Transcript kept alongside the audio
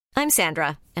I'm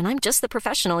Sandra, and I'm just the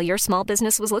professional your small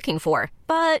business was looking for.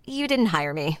 But you didn't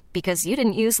hire me because you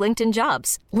didn't use LinkedIn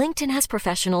Jobs. LinkedIn has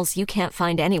professionals you can't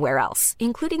find anywhere else,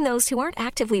 including those who aren't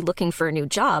actively looking for a new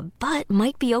job, but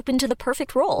might be open to the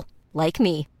perfect role, like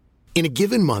me. In a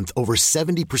given month, over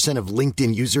 70% of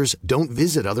LinkedIn users don't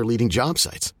visit other leading job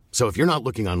sites. So if you're not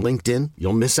looking on LinkedIn,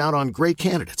 you'll miss out on great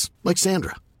candidates like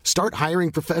Sandra. Start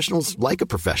hiring professionals like a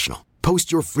professional.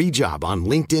 Post your free job on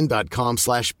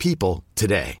linkedin.com/people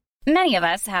today. Many of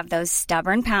us have those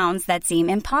stubborn pounds that seem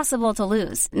impossible to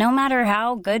lose, no matter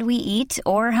how good we eat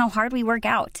or how hard we work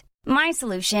out. My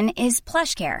solution is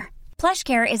PlushCare.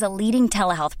 PlushCare is a leading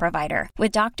telehealth provider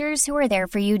with doctors who are there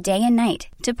for you day and night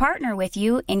to partner with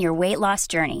you in your weight loss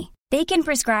journey. They can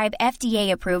prescribe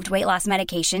FDA-approved weight loss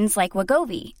medications like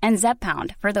Wegovy and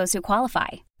Zepbound for those who qualify.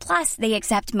 Plus, they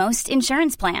accept most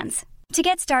insurance plans. To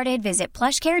get started, visit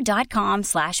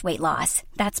plushcare.com/weightloss.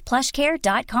 That's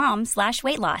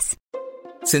plushcare.com/weightloss.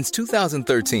 Since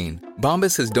 2013,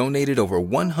 Bombas has donated over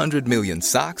 100 million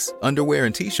socks, underwear,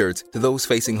 and T-shirts to those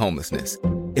facing homelessness.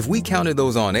 If we counted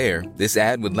those on air, this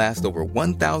ad would last over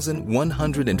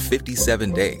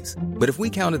 1,157 days. But if we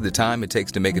counted the time it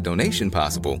takes to make a donation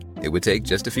possible, it would take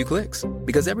just a few clicks.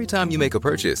 Because every time you make a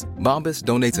purchase, Bombas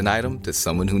donates an item to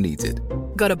someone who needs it.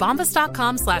 Go to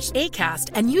bombas.com/ACAST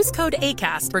and use code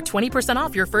ACAST for 20%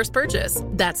 off your first purchase.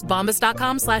 That's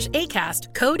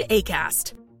bombas.com/ACAST, code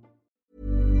ACAST.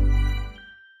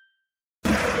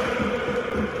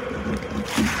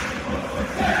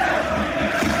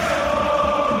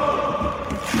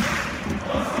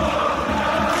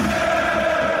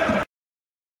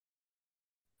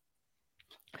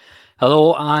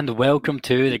 Hello and welcome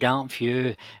to the Gallant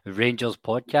Few Rangers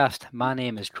podcast. My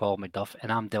name is Carl McDuff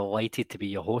and I'm delighted to be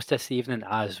your host this evening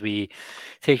as we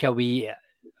take a wee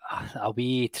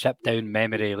trip down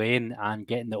memory lane and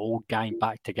getting the old gang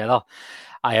back together.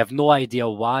 I have no idea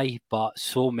why, but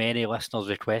so many listeners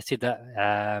requested it.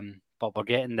 But we're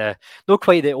getting not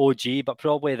quite the OG, but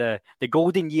probably the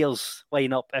golden years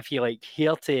lineup, if you like,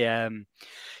 here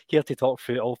to talk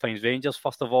through all things Rangers.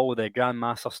 First of all, the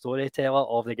Grandmaster storyteller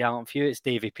of the Gallant Few, it's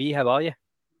Davy P. How are you?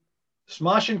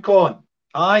 Smashing, Con.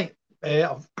 Aye,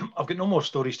 I've got no more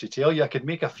stories to tell you. I could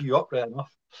make a few up right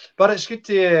enough. But it's good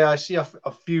to see a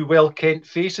few well-kent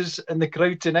faces in the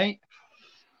crowd tonight.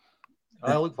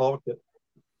 I look forward to it.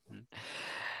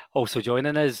 Also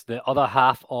joining us, the other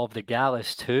half of the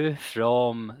Gallus 2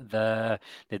 from the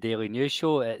Daily News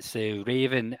Show. It's the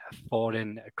Raven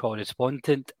foreign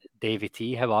correspondent, Davy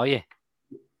T. How are you?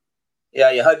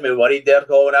 Yeah, you had me worried there,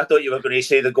 Colin. I thought you were going to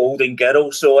say the Golden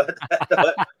Girl, so we're not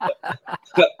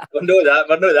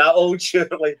that old,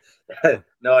 surely.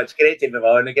 No, it's great to be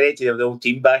on. Great to have the old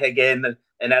team back again.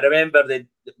 And I remember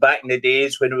back in the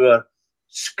days when we were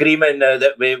screaming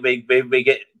that we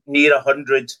get near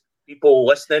 100 people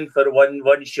listening for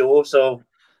one show. So,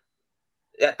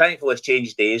 yeah, thankfully it's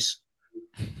changed days.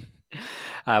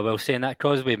 Well, saying that,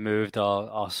 because we moved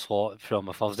our slot from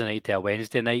a Thursday night to a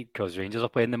Wednesday night, because Rangers are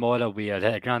playing tomorrow, we are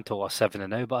at a grand total of 7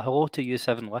 now. But hello to you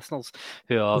 7 listeners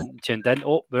who are tuned in.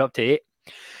 Oh, we're up to 8.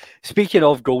 Speaking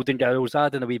of Golden Girls,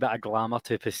 adding a wee bit of glamour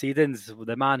to proceedings,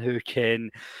 the man whose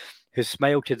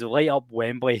smile could light up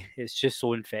Wembley, it's just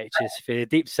so infectious. For the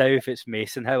deep south, it's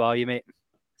Mason. How are you, mate?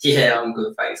 Yeah, I'm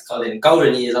good, thanks, Colin.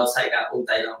 Golden years, I'll take that all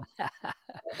day long.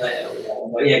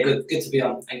 But yeah, good to be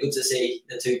on and good to see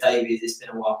the two Davies. It's been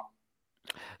a while.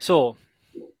 So,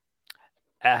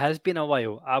 it has been a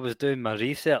while. I was doing my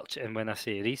research, and when I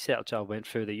say research, I went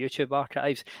through the YouTube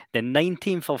archives. The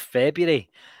 19th of February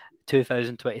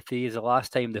 2023 is the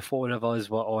last time the four of us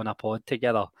were on a pod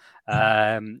together.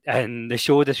 And the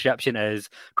show description is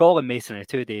Colin Mason and the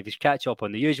two Davies catch up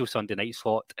on the usual Sunday night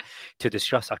slot to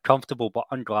discuss a comfortable but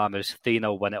unglamorous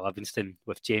 3-0 win at Livingston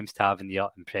with James Tavernier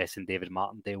impressing David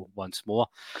Martindale once more.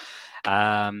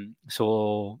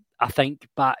 So I think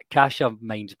cast your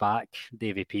minds back,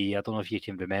 Davy P. I don't know if you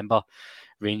can remember.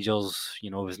 Rangers,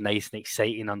 it was nice and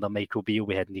exciting under Michael Beale.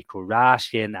 We had Nico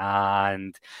Raskin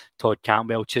and Todd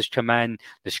Cantwell just come in.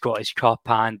 The Scottish Cup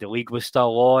and the league was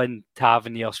still on.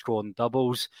 Tavernier scoring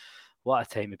doubles. What a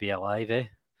time to be alive, eh?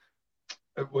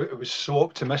 It was so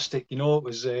optimistic, it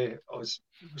was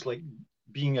like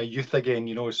being a youth again,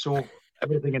 so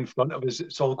everything in front of us,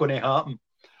 it's all going to happen.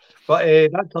 But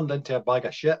that turned into a bag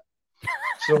of shit.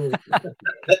 So,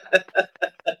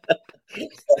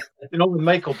 with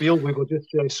Michael Beale, we were just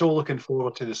so looking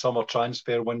forward to the summer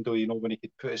transfer window, when he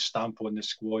could put his stamp on the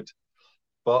squad.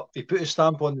 But he put his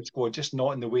stamp on the squad, just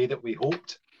not in the way that we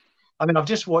hoped. I mean, I've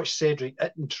just watched Cedric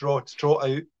Itten trot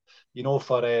out,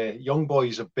 for young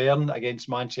boys of Bern against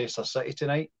Manchester City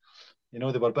tonight. You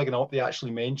know, they were big enough. They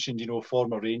actually mentioned, you know,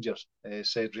 former Rangers,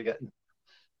 Cedric Itten.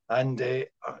 And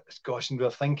gosh, and we're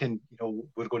thinking, you know,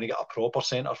 we're going to get a proper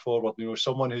centre forward, you know,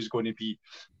 someone who's going to be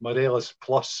Morelos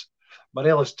plus,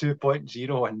 Morelos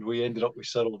 2.0, and we ended up with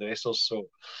Cyril Dessers. So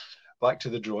back to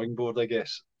the drawing board, I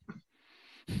guess.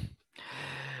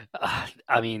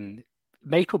 I mean,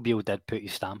 Michael Beale did put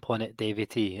his stamp on it, Davey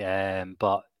T,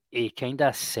 but he kind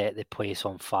of set the place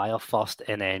on fire first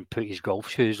and then put his golf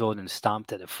shoes on and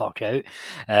stamped it the fuck out.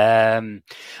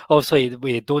 Obviously,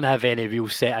 we don't have any real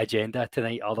set agenda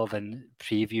tonight other than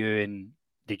previewing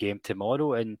the game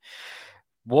tomorrow. And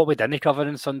what we didn't cover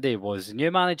on Sunday was the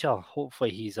new manager.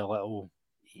 Hopefully, he's a little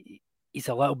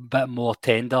bit more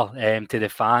tender to the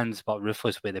fans, but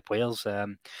ruthless with the players.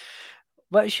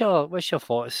 What's your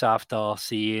thoughts after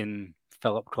seeing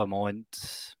Philippe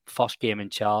Clement's first game in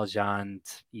charge and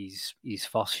his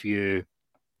first few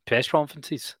press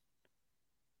conferences?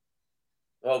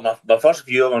 Well, my first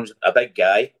view of him's a big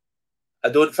guy. I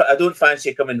don't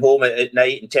fancy coming home at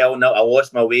night and telling that I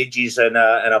lost my wages in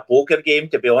a poker game,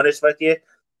 to be honest with you.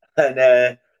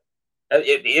 And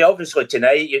obviously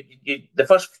tonight, the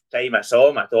first time I saw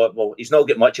him, I thought, well, he's not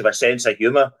got much of a sense of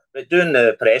humour. But doing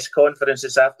the press conference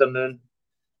this afternoon,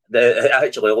 it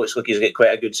actually looks like he's got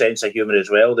quite a good sense of humour as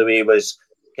well. The way he was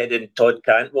kidding Todd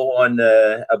Cantwell on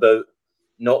about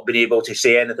not being able to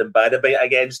say anything bad about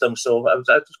against him. So I was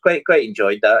quite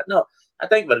enjoyed that. No, I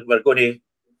think we're going to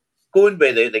go in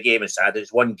with the game is sad.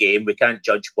 It's one game. We can't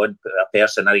judge one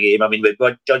person in a game. I mean,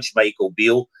 we've judged Michael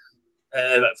Beale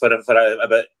for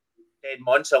about 10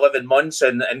 months, 11 months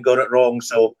and got it wrong.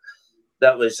 So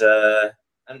that was...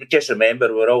 and just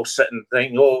remember, we're all sitting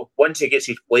thinking, oh, once he gets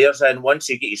his players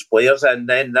in,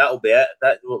 then that'll be it.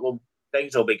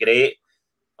 Things will be great.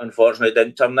 Unfortunately, it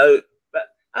didn't turn out. But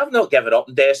I've not given up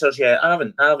on Dessers yet. I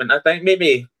haven't. I think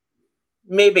maybe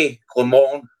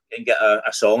Clement can get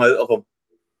a song out of him.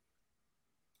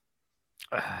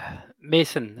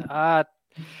 Mason,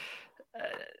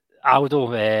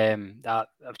 Aldo,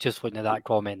 I've just looking at that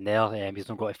comment there. He's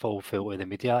not got a full fill of the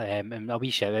media. And a wee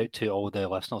shout out to all the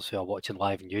listeners who are watching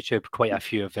live on YouTube. Quite a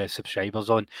few of the subscribers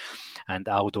on. And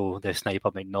Aldo, the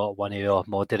Sniper McNaught, one of your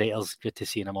moderators. Good to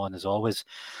see him on as always.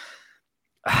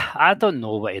 I don't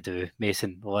know what to do,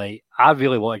 Mason. Like, I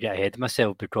really want to get ahead of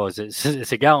myself because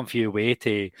it's a gallant few way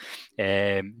to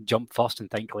jump first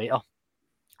and think later.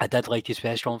 I did like his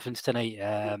press conference tonight.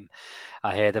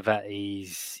 Ahead of it,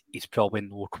 he's probably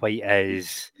not quite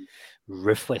as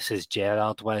ruthless as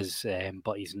Gerrard was,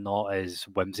 but he's not as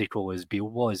whimsical as Beale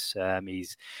was.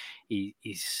 He's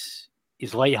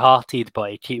light-hearted,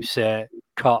 but he keeps it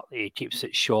cut. He keeps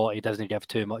it short. He doesn't give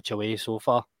too much away so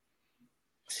far.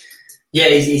 Yeah,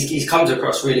 he's comes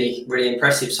across really, really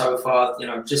impressive so far. You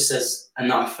know, just says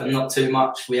enough and not too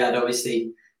much. We had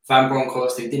obviously Van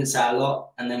Bronckhorst, who didn't say a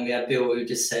lot, and then we had Bill, who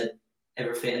just said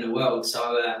everything in the world.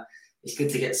 So it's good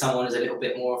to get someone who's a little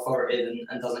bit more authoritative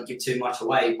and doesn't give too much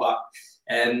away. But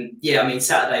yeah, I mean,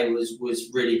 Saturday was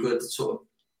really good. Sort of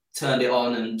turned it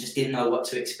on and just didn't know what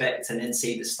to expect, and then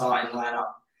see the starting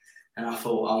lineup, and I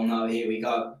thought, oh no, here we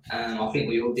go. I think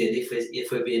we all did,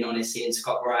 if we're being honest, seeing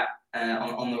Scott Wright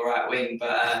on the right wing.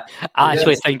 But I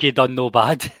actually think he done no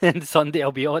bad on Sunday,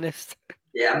 I'll be honest.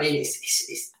 Yeah, I mean,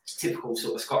 it's typical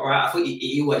sort of Scott Wright. I think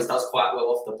he always does quite well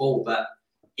off the ball, but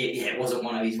it wasn't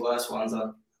one of his worst ones.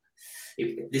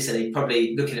 He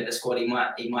probably, looking at the squad, he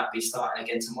might be starting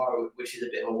again tomorrow, which is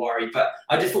a bit of a worry. But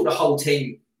I just thought the whole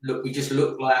team we just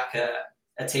looked like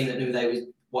a team that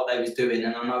knew what they was doing.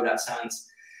 And I know that sounds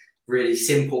really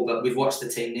simple, but we've watched the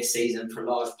team this season for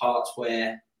large parts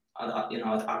where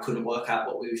I couldn't work out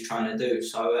what we was trying to do.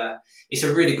 So it's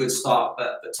a really good start,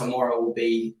 but tomorrow will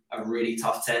be a really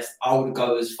tough test. I would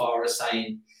go as far as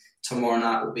saying tomorrow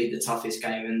night will be the toughest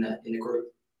game in the group.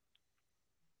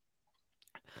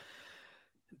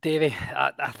 Davey,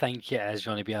 I think it is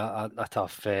going to be a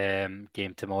tough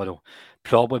game tomorrow,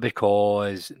 probably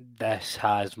because this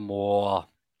has more.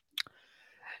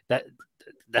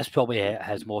 This probably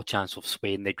has more chance of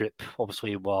swaying the group.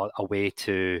 Obviously, we're away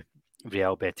to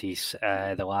Real Betis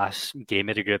the last game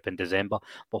of the group in December.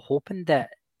 We're hoping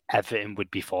that everything would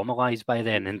be formalised by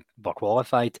then and we're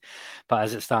qualified. But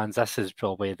as it stands, this is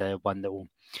probably the one that will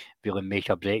really make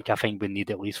a break. I think we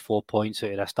need at least 4 points out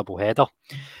of this double header.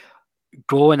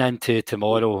 Going into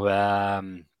tomorrow,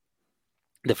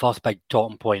 the first big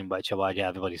talking point, which I want to get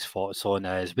everybody's thoughts on,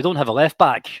 is we don't have a left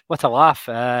back. What a laugh.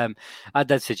 I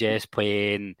did suggest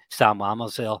playing Sam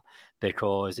Lammers there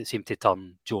because it seemed to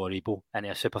turn Joe Aribo into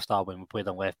a superstar when we played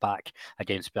on left back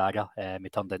against Braga. He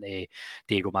turned into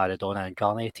Diego Maradona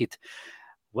incarnated.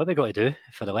 What are we going to do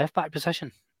for the left back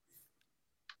position?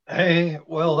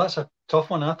 Well, that's a tough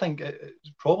one. I think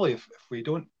it's probably if we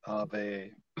don't have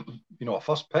a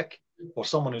first pick or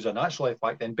someone who's a natural left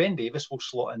back, then Ben Davies will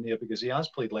slot in there because he has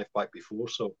played left back before.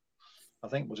 So I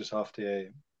think we'll just have to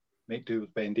make do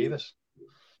with Ben Davies.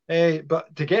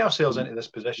 But to get ourselves into this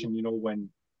position, when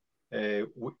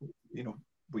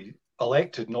we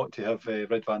elected not to have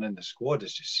Ridvan in the squad,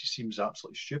 it seems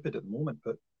absolutely stupid at the moment.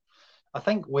 But I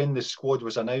think when the squad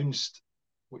was announced,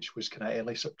 which was kind of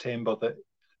early September, that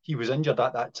he was injured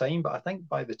at that time. But I think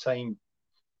by the time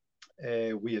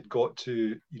we had got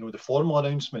to the formal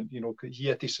announcement, he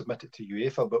had to submit it to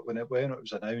UEFA. But when it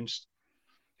was announced,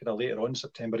 kind of later on in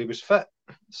September, he was fit.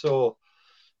 So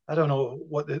I don't know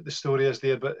what the story is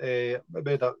there, but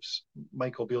maybe that's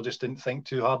Michael Beale just didn't think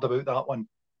too hard about that one,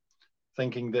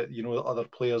 thinking that other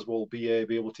players will be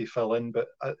able to fill in. But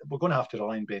we're going to have to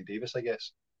rely on Ben Davies, I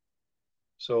guess.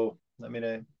 So I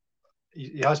mean,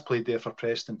 he has played there for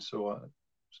Preston, so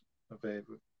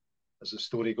as the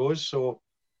story goes. So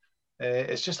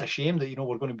it's just a shame that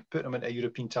we're going to be putting him into a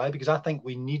European tie, because I think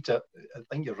we need to. I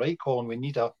think you're right, Colin. We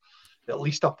need at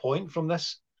least a point from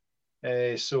this.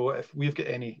 So if we've got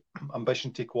any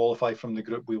ambition to qualify from the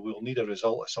group, we will need a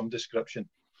result of some description.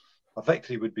 A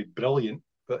victory would be brilliant,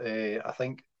 but I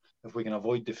think if we can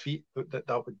avoid defeat,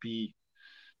 that would be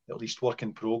at least work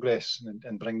in progress,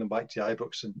 and bring them back to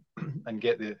Ibrox and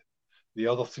get the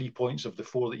other 3 points of the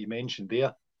 4 that you mentioned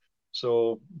there.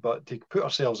 So, but to put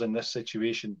ourselves in this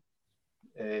situation,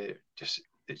 it just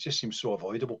seems so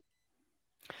avoidable.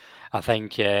 I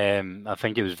think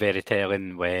it was very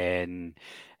telling when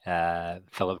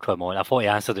Philippe Clement, I thought he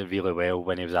answered it really well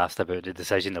when he was asked about the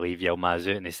decision to leave Yilmaz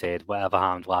out, and he said, whatever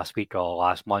happened last week or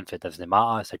last month, it doesn't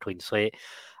matter, it's a clean slate,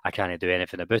 I can't do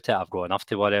anything about it, I've got enough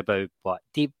to worry about. But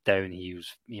deep down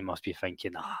he must be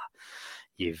thinking,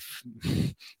 you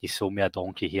sold me a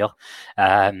donkey here.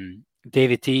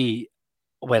 David T,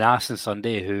 when asked on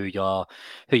Sunday who your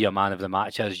man of the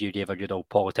match is, you gave a good old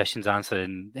politician's answer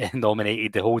and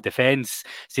nominated the whole defence.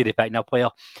 See, they picking up player.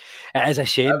 It is a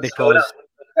shame because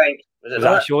was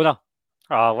that Shona?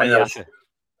 I'll let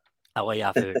you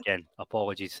have to again.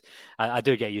 Apologies. I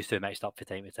do get used to it mixed up from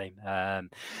time to time.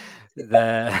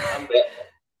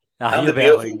 I'm the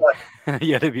beautiful one.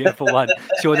 You're the beautiful one.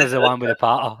 Shona's the one with the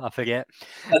patter, I forget.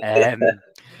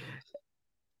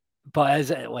 But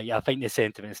I think the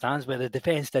sentiment stands where the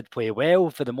defence did play well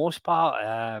for the most part.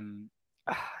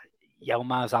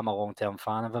 Yilmaz, I'm a long-term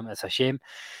fan of him. It's a shame.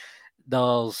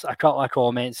 There's a couple of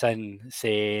comments in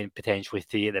saying potentially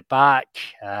 3 at the back.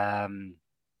 I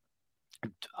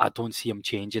don't see him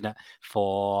changing it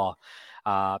for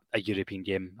a European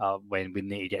game when we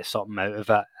need to get something out of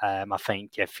it. I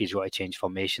think if he's got to change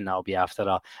formation, that'll be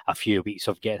after a few weeks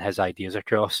of getting his ideas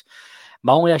across.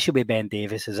 My only issue with Ben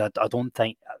Davies is I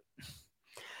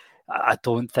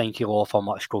don't think he'll offer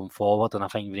much going forward, and I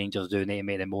think Rangers do need to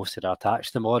make the most of their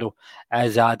attacks tomorrow.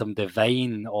 Is Adam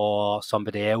Devine or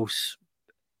somebody else,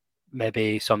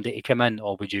 maybe somebody to come in,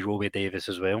 or would you roll with Davies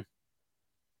as well?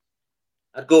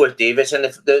 I'd go with Davies. And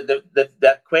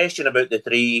the question about the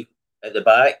 3 at the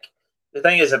back, the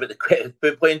thing is about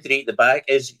playing 3 at the back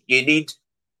is you need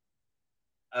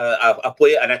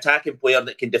an attacking player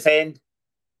that can defend,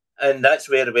 and that's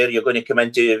where you're going to come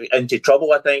into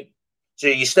trouble, I think. So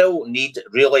you still need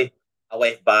really a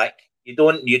left back. You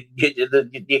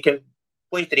can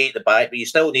play 3 at the back, but you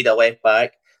still need a left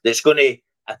back that's going to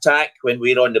attack when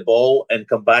we're on the ball and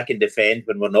come back and defend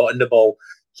when we're not on the ball.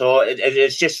 So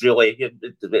it's just really,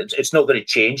 it's not going to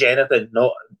change anything,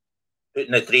 not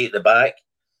putting the 3 at the back.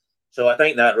 So I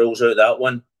think that rules out that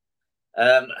one.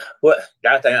 I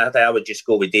think I would just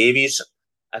go with Davies.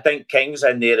 I think King's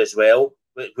in there as well.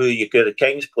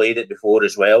 King's played it before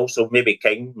as well, so maybe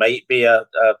King might be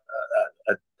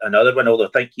another one. Although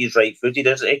I think he's right-footed,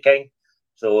 isn't he, King?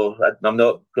 So I'm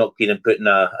not keen on putting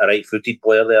a right-footed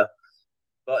player there.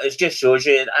 But it just shows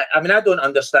you. I mean, I don't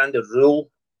understand the rule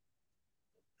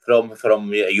from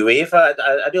UEFA.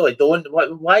 I really don't.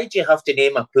 Why do you have to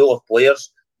name a pool of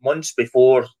players months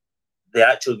before they've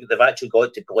actually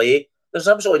got to play? There's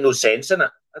absolutely no sense in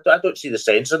it. I don't see the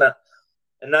sense in it.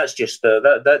 And that's just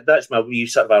that's my wee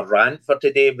sort of a rant for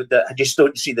today. But I just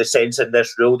don't see the sense in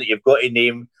this rule that you've got to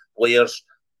name players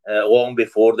long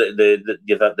before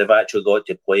they've actually got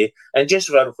to play. And just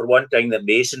for one thing that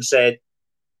Mason said,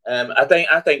 I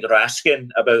think Raskin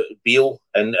about Beale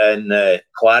and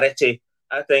clarity.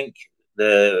 I think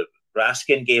the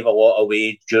Raskin gave a lot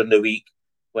away during the week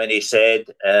when he said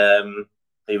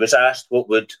he was asked what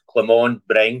would Clement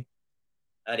bring,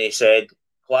 and he said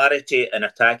clarity and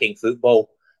attacking football.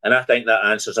 And I think that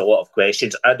answers a lot of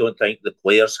questions. I don't think the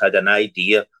players had an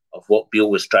idea of what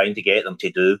Beale was trying to get them to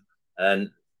do.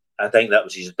 And I think that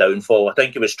was his downfall. I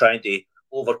think he was trying to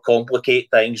overcomplicate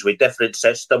things with different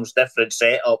systems, different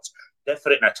setups,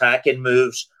 different attacking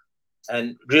moves.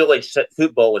 And really,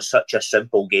 football is such a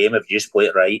simple game if you just play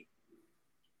it right.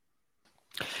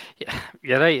 Yeah,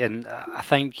 you're right. And I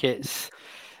think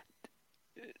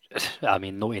not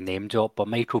to name drop, but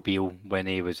Michael Beale, when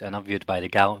he was interviewed by the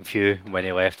Gallant Few when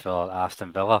he left for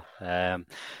Aston Villa,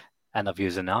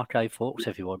 interviews in the archive, folks,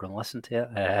 if you want to go and listen to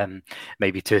it.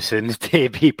 Maybe too soon to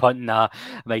be punting a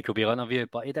Michael Beale interview,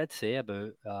 but he did say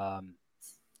about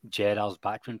Gerrard's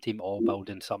backroom team all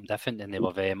building something different, and they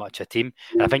were very much a team.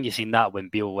 And I think you've seen that when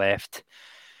Beale left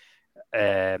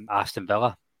Aston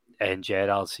Villa, and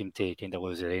Gerrard seemed to kind of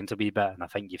lose the reins a wee bit, and I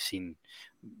think you've seen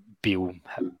Beale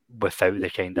without the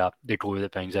kind of the glue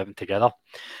that brings everything together.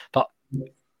 But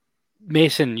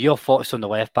Mason, your thoughts on the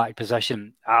left back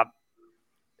position?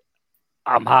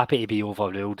 I'm happy to be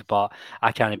overruled, but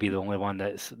I can't be the only one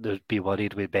that's be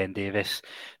worried with Ben Davies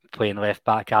playing left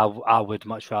back. I would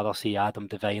much rather see Adam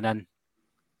Devine in.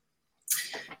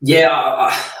 Yeah,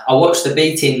 I watched the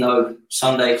B team though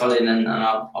Sunday, Colin, and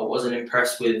I wasn't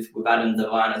impressed with Adam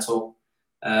Devine at all.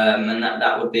 And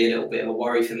that would be a little bit of a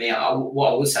worry for me.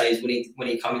 What I would say is when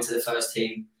he came into the first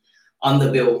team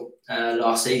under Bill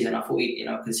last season, I thought he,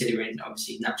 considering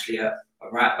obviously naturally a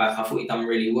right back, I thought he'd done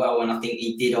really well, and I think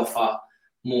he did offer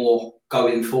more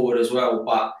going forward as well.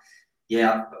 But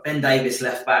yeah, Ben Davies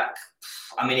left back.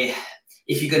 I mean,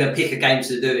 if you're going to pick a game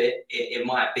to do it, it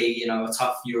might be a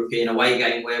tough European away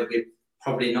game where we're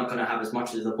probably not going to have as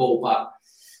much of the ball. But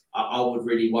I would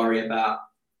really worry about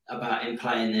him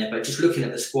playing there. But just looking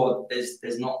at the squad,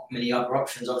 there's not many other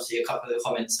options. Obviously, a couple of the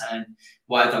comments saying,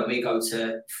 why don't we go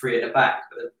to three at the back?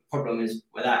 But the problem is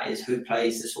with that is who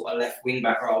plays the sort of left wing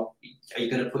back role. Are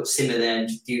you going to put Simmer there, and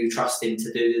do you trust him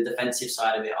to do the defensive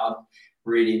side of it? I'd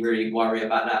really, really worry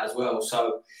about that as well.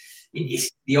 So it's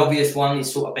the obvious one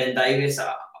is sort of Ben Davies.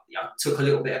 I took a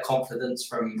little bit of confidence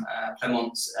from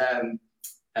Clement's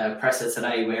presser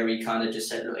today, where he kind of just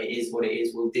said, look, it is what it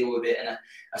is, we'll deal with it. And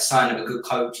a sign of a good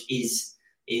coach is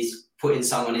putting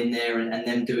someone in there and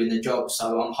them doing the job.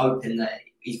 So I'm hoping that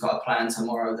he's got a plan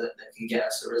tomorrow that can get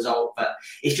us a result. But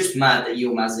it's just mad that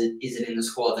Yilmaz isn't in the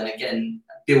squad. And again,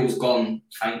 Bill's gone,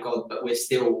 thank God, but we're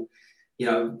still,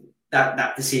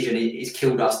 that decision is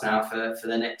killed us now for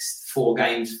the next 4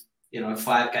 games,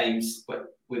 5 games, but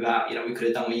without, we could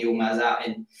have done with Yilmaz out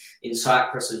in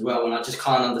Cyprus as well. And I just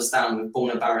can't understand with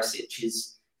Borna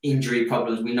Barisic's injury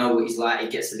problems. We know what he's like. He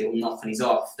gets a little knock and he's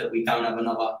off, that we don't have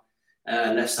another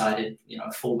left-sided,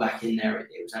 fullback in there. It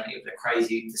was a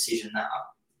crazy decision, that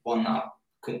one that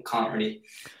I can't really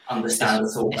understand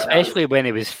at all. Especially when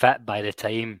he was fit by the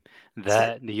time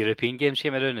that the European games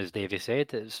came around, as Davey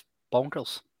said. It's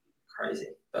bonkers. Crazy.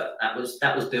 But that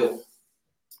was Bill.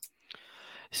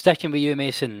 Sticking with you,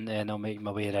 Mason, and I'll make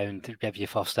my way around to give you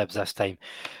first dibs this time.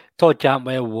 Todd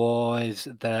Cantwell was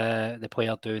the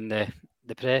player doing the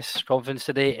press conference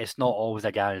today. It's not always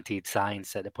a guaranteed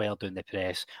science that the player doing the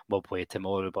press will play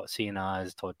tomorrow, but seeing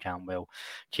as Todd Cantwell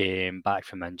came back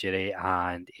from injury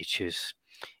and he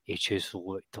just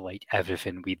looked like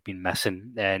everything we'd been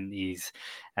missing in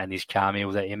his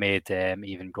cameo that he made,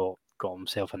 even got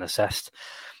himself an assist.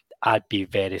 I'd be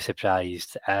very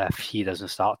surprised if he doesn't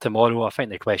start tomorrow. I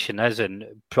think the question is, and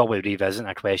probably revisiting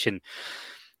a question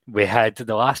we had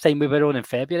the last time we were on in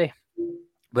February,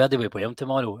 where do we play him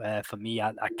tomorrow? For me,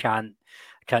 I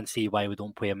can't see why we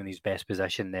don't play him in his best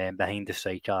position behind the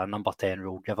striker, number 10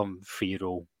 role. Give him free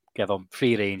role, give him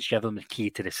free range, give him the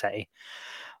key to the city.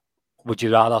 Would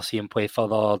you rather see him play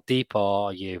further deep, or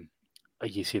are you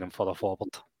seeing him further forward?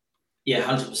 Yeah,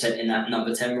 100% in that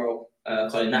number 10 role.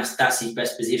 Colin, that's his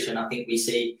best position. I think we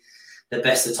see the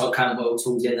best of Todd Cantwell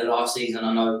towards the end of last season.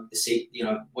 I know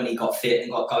when he got fit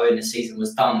and got going, the season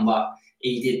was done, but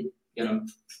he did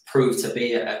prove to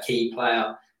be a key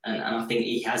player, and I think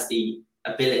he has the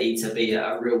ability to be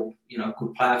a real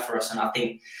good player for us. And I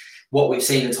think what we've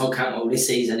seen in Todd Cantwell this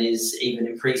season is, even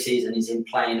in pre-season, is in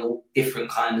playing all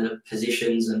different kinds of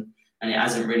positions, and it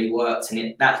hasn't really worked.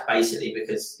 And that's basically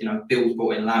because Bill's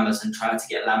brought in Lammers and tried to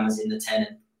get Lammers in the 10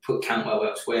 and put Cantwell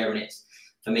elsewhere, and it's,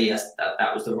 for me,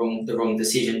 that was the wrong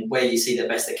decision. Where you see the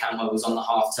best of Cantwell was on the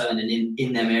half turn and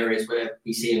in them areas where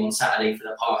we see him on Saturday for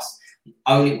the pass.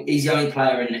 He's the only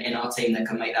player in our team that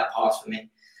can make that pass for me,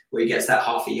 where he gets that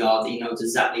half a yard. He knows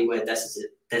exactly where Dessus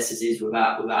is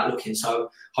without looking. So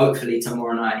hopefully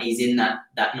tomorrow night he's in that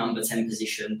number 10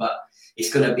 position. But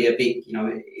it's going to be a big,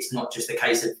 it's not just a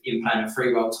case of him playing a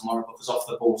free role tomorrow, because off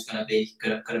the ball is going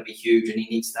to be huge, and he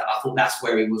needs that. I thought that's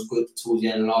where he was good towards the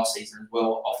end of last season as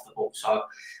well, off the ball. So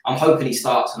I'm hoping he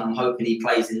starts, and I'm hoping he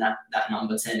plays in that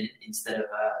number 10 instead of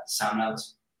Sam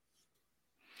Lammers.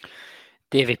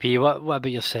 Davy P, what about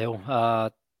yourself?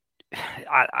 I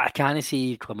can't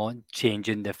see Clement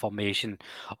changing the formation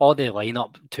or the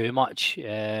lineup too much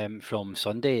from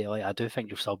Sunday. Like, I do think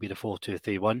you'll still be the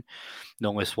 4-2-3-1. The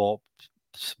only swaps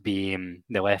being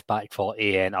the left back for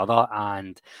AN other,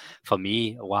 and for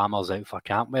me, Lammer's out for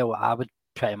Cantwell. I would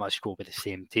pretty much go with the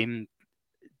same team.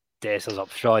 Dessers up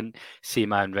front,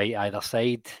 Seaman right either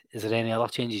side. Is there any other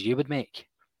changes you would make?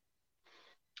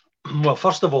 Well,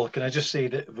 first of all, can I just say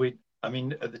that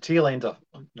at the tail end of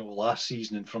last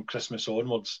season and from Christmas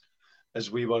onwards, as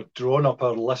we were drawing up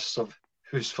our lists of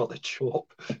who's for the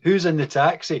chop, who's in the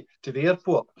taxi to the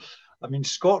airport, I mean,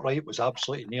 Scott Wright was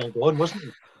absolutely nailed on, wasn't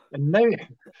he? And now,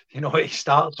 he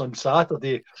starts on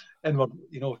Saturday, and we're,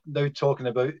 now talking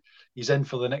about he's in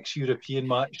for the next European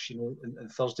match, on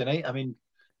Thursday night. I mean,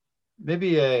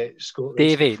 maybe Scott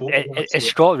Wright's Davey, it's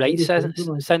Scott Wright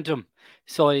syndrome.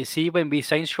 So see, when we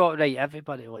signed Scott Wright,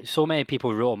 everybody, like so many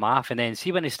people wrote him off, and then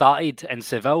see when he started in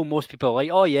Seville, most people are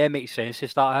like, oh yeah, makes sense to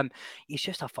start him. He's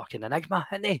just a fucking enigma,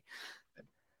 isn't he?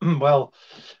 Well,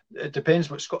 it depends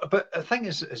what Scott. But I think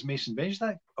as Mason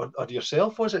mentioned that, or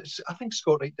yourself, was it? I think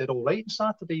Scott Wright did all right on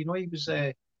Saturday. He was.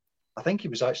 I think he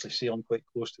was actually sailing quite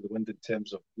close to the wind in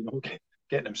terms of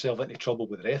getting himself into trouble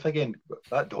with the ref again. But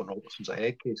that Don Robertson's a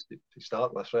head case to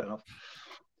start with, right enough.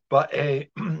 But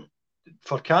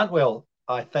for Cantwell,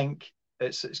 I think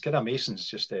it's kind of Mason's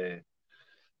just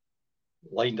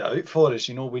lined it out for us.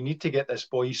 We need to get this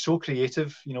boy. He's so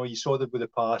creative. You saw that with the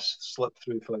pass slip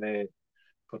through for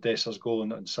Dessers'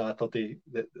 goal on Saturday.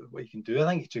 That what he can do. I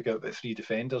think he took out about 3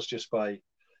 defenders just by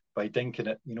dinking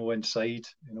it, inside.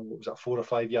 What was that, 4 or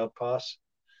 5 yard pass,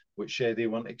 which they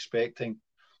weren't expecting.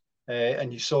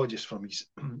 And you saw just from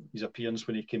his appearance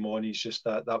when he came on, he's just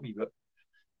that wee bit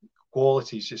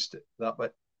quality is just that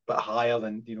bit higher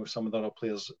than some of the other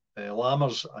players.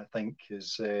 Lammers, I think,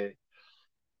 is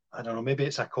I don't know, maybe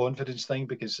it's a confidence thing,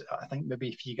 because I think maybe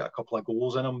if you get a couple of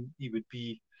goals in him, he would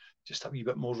be just a wee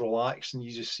bit more relaxed, and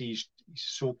you just see he's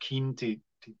so keen to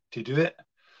do it.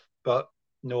 But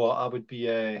no, I would be.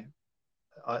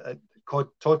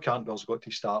 Todd Cantwell's got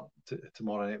to start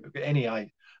tomorrow night. We've got any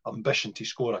ambition to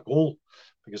score a goal,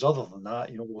 because other than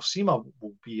that, Seema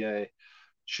will be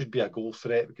should be a goal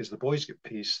threat, because the boys get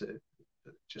pace that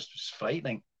just is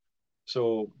frightening.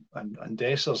 So and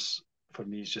Dessers for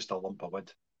me is just a lump of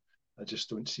wood. I just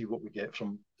don't see what we get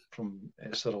from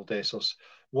Cyril Dessers.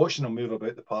 Watching him move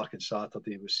about the park on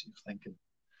Saturday was thinking,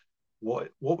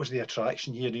 what was the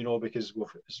attraction here? Because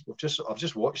I've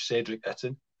just watched Cedric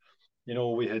Itten.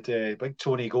 We had big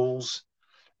Tony goals,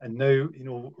 and now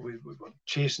we were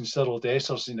chasing Cyril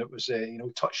Dessers, and it was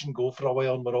touch and go for a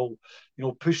while, and we're all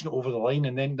pushing it over the line,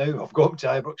 and then now I've got him to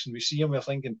Ibrox and we see him, we're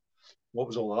thinking, what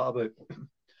was all that about?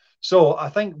 So I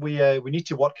think we need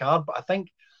to work hard, but I think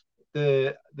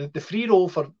the free roll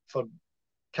for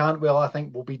Cantwell, I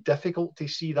think, will be difficult to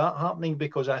see that happening,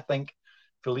 because I think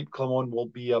Philippe Clement will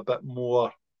be a bit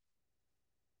more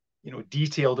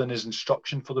detailed in his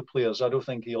instruction for the players. I don't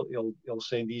think he'll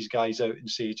send these guys out and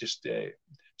say,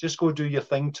 just go do your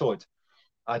thing, Todd.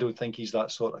 I don't think he's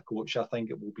that sort of coach. I think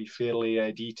it will be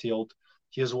fairly detailed.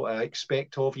 Here's what I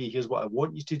expect of you. Here's what I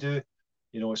want you to do.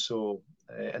 So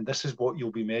and this is what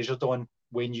you'll be measured on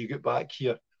when you get back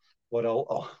here, or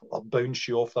I'll bounce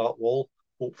you off that wall.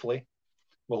 Hopefully,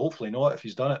 well, hopefully not if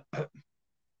he's done it.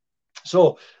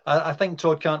 So I think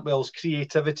Todd Cantwell's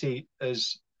creativity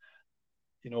is,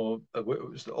 it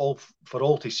was all for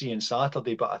all to see on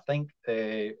Saturday. But I think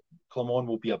Clement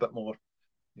will be a bit more,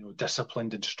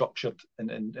 disciplined and structured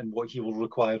in what he will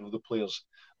require of the players.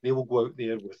 They will go out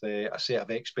there with a set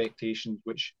of expectations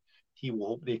which he will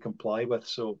hope they comply with.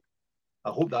 So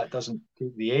I hope that doesn't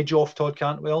take the edge off Todd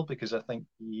Cantwell, because I think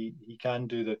he can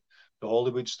do the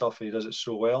Hollywood stuff. He does it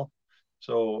so well.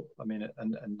 So I mean,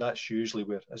 and that's usually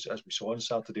where, as we saw on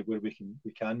Saturday, where we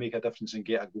can make a difference and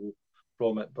get a goal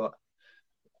from it. But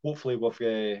hopefully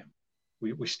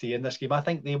we stay in this game. I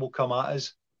think they will come at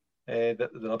us. They're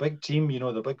a big team,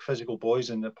 they're big physical boys,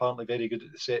 and apparently very good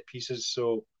at the set pieces.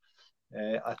 So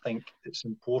I think it's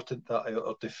important that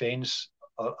our defence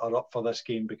are up for this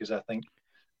game, because I think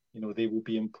they will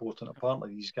be important. Apparently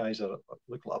these guys look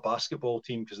like a basketball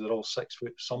team, because they're all 6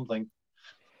 foot something.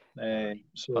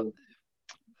 So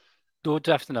don't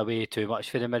drifting away too much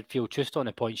for the midfield, just on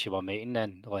the points you were making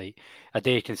then. Like, I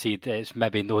do concede that it's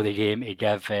maybe not the game to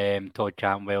give Todd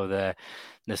Cantwell the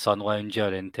sun lounger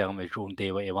and tell him to go and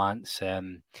do what he wants.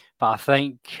 But I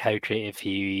think how creative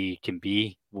he can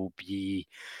be will be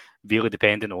really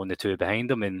dependent on the two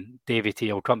behind him. And David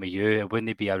T, I'll come to you. It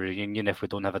wouldn't be a reunion if we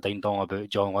don't have a ding dong about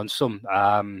John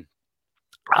Lundstrom.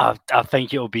 I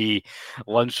think it'll be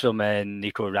Lundstram and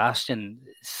Nico Raskin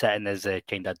sitting as a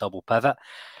kind of double pivot.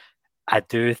 I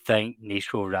do think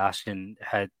Nico Raskin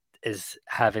is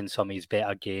having some of his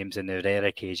better games, and the rare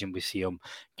occasion we see him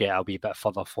get a wee bit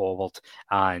further forward,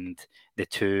 and the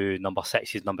two number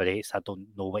 6s, number 8s, I don't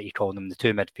know what you call them, the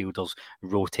two midfielders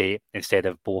rotate instead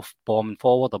of both bombing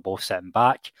forward or both sitting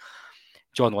back.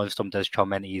 John Lundstram does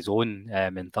come into his own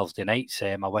in Thursday nights.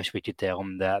 I wish we could tell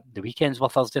him that the weekends were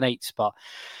Thursday nights, but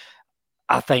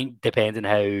I think depending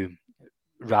how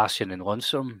Raskin and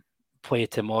Lundstram play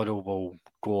tomorrow will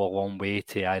go a long way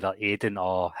to either aiding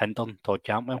or hindering Todd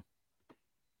Cantwell.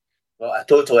 Well, I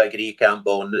totally agree,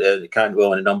 Cantwell in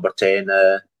the number 10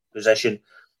 position.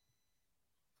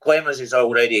 Clemens has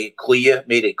already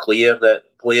made it clear that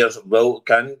players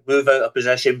can move out of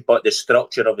position, but the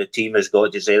structure of the team has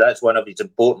got to say that's one of its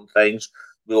important things.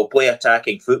 We will play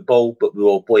attacking football, but we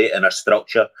will play it in a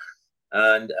structure.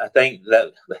 And I think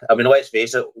that, let's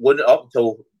face it, up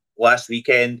until last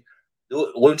weekend,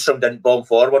 Lundstram didn't bomb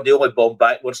forward. They only bombed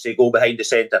backwards to go behind the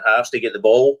centre halves to get the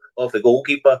ball off the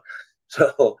goalkeeper.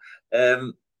 So,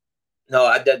 Lundstram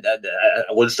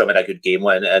had a good game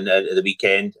at the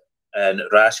weekend. And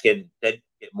Raskin did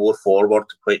get more forward,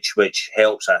 which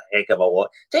helps a heck of a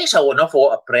lot. Takes an awful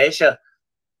lot of pressure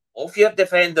off your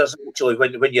defenders, actually,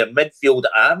 when your midfield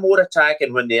are more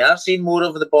attacking, when they are seeing more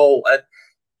of the ball.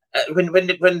 And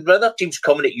when other teams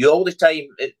coming at you all the time,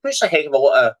 it puts a heck of a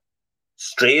lot of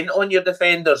strain on your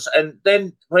defenders. And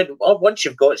then once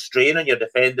you've got strain on your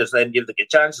defenders, then you've got a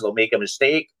chance they'll make a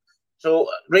mistake. So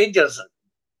Rangers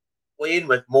playing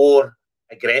with more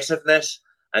aggressiveness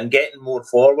and getting more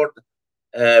forward,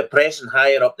 pressing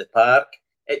higher up the park,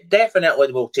 it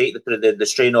definitely will take the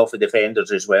strain off the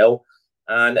defenders as well.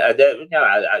 And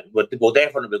we'll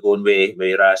definitely be going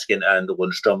with Raskin and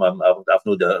Lundstram. I've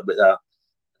no doubt about that.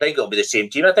 I think it'll be the same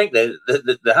team. I think the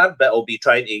hard bit will be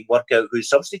trying to work out who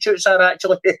substitutes are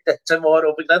actually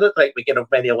tomorrow, because I don't think we can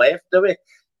have many left, do we?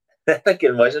 I think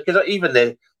it was, because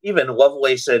even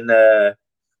Lovelace and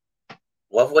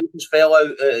Lovelace fell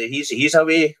out. He's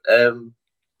away.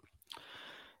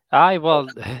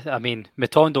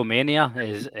 Matondo Mania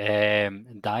is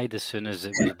died as soon as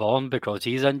it was born because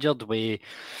he's injured. We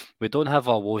don't have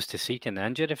our woes to seek in the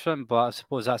injury front, but I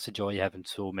suppose that's the joy of having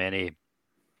so many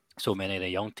of the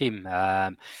young team.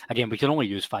 Again, we can only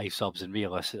use 5 subs, and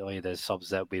realistically, the subs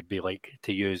that we'd be like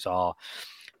to use are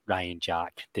Ryan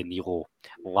Jack, Danilo,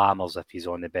 Lammers if he's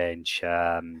on the bench.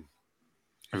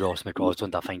 Ross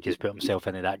McCausland, I think, has put himself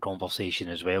into that conversation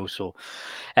as well. So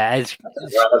it is.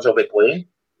 Lammers will be playing.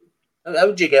 How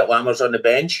would you get Lammers on the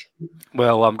bench?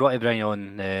 Well, I'm going to bring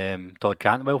on Todd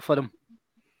Cantwell for him.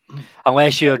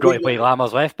 Unless you're going to play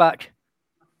Lammers left back.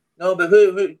 No, but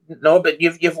but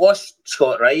you've lost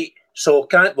Scott Wright, so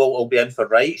Cantwell will be in for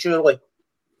Wright, surely.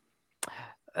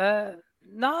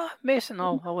 Nah, Mason,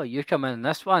 I'll let you come in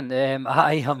this one.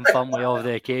 I am firmly of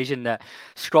the occasion that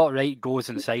Scott Wright goes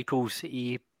in cycles.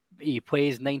 He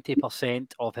plays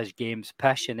 90% of his games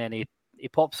pish, and then he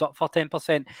pops up for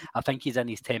 10%. I think he's in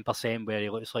his 10% where he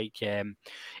looks like a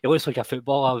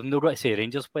footballer. I'm not going to say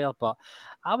Rangers player, but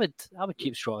I would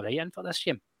keep Scott Wright in for this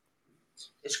game.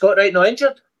 Is Scott Wright not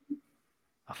injured?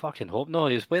 I fucking hope not.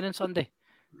 He was playing on Sunday.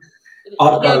 He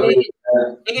can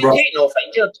take off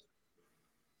injured.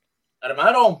 Or am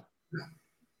I wrong?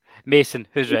 Mason,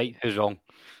 who's right? Who's wrong?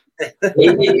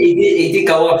 he did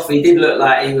go off. He did look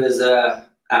like he was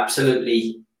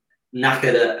absolutely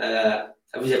knackered at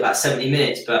was it about 70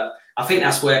 minutes? But I think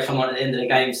that's where, come on, at the end of the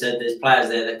game, said there's players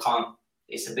there that can't.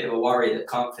 It's a bit of a worry that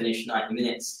can't finish 90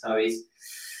 minutes. So he's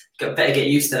better get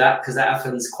used to that, because that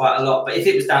happens quite a lot. But if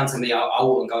it was down to me, I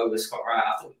wouldn't go with Scott Wright.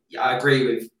 I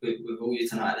agree with all you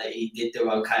tonight that he did do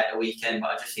okay at the weekend, but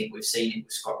I just think we've seen it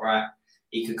with Scott Wright.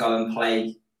 He could go and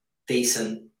play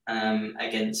decent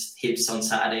against Hibs on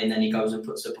Saturday, and then he goes and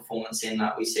puts a performance in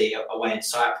like we see away in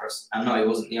Cyprus. I know he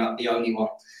wasn't the only one,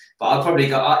 but I'd probably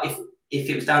go if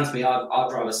it was down to me,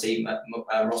 I'd rather see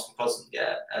Ross McCausland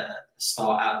get a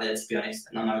start out there, to be honest.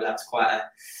 And I know that's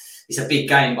it's a big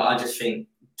game, but I just think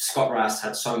Scott Wright's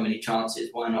had so many chances.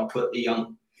 Why not put the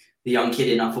young kid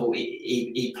in? I thought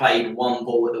he played one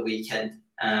ball at the weekend.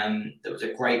 There was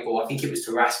a great ball. I think it was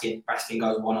to Raskin. Raskin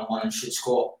goes 1-on-1 and should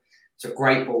score. It's a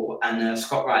great ball. And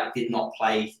Scott Wright did not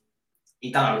play.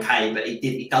 He done okay, but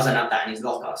he doesn't have that in his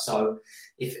locker. So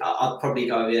I'd probably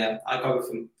go, I'd go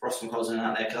with Ross McCausland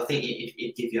out there, because I think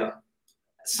it'd give you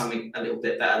something a little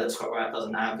bit better that Scott Wright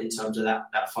doesn't have in terms of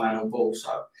that final ball.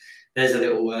 So there's a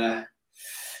little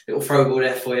throw ball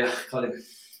there for you, Colin.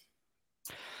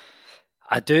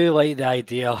 I do like the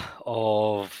idea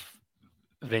of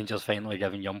Rangers finally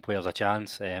giving young players a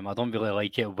chance. I don't really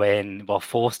like it when we're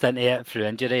forced into it through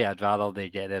injury. I'd rather they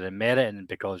get there in merit, and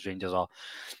because Rangers are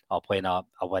playing a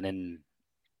winning,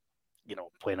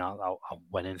 playing a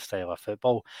winning style of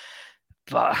football.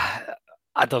 But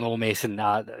I don't know, Mason.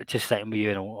 Just sitting with you,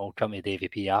 and I'll come to Davy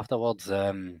P afterwards.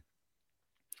 I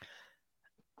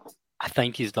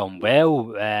think he's done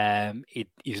well.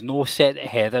 He's no set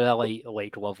header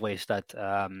like Lovelace did.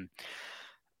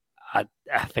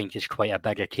 I think it's quite a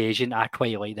big occasion. I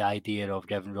quite like the idea of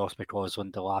giving Ross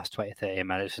McCausland the last 20-30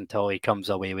 minutes until he comes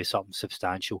away with something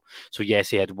substantial. So yes,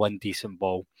 he had one decent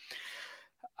ball.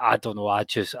 I don't know.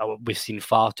 We've seen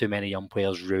far too many young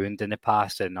players ruined in the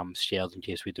past, and I'm scared in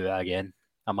case we do it again.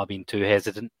 Am I being too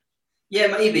hesitant? Yeah,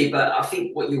 maybe, but I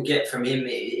think what you'll get from him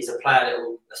is a player that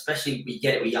will, especially we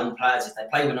get it with young players, if they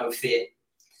play with no fear.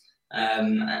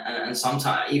 And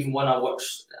sometimes, even when I watch,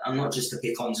 I'm not just to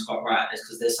pick on Scott Wright, it's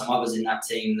because there's some others in that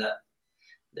team that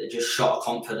just shot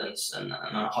confidence, and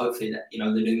hopefully that the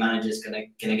new manager's gonna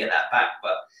get that back.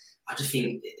 But I just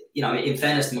think, in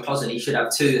fairness to McCausland, he should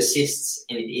have 2 assists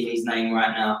in his name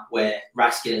right now, where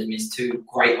Raskin has missed 2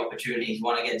 great opportunities,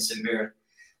 one against St Mirren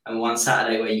and one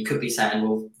Saturday, where you could be saying,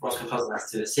 well, Ross McCausland has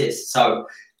 2 assists. So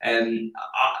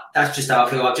that's just how I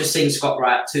feel. I've just seen Scott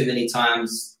Wright too many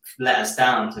times let us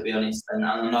down, to be honest. And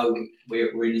I know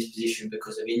we're in this position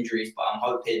because of injuries, but I'm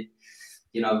hoping,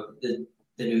 the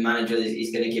new manager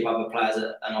is going to give other players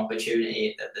an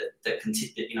opportunity that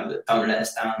continue, that don't let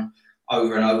us down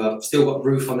over and over. Still got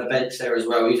Roof on the bench there as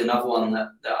well. He's another one that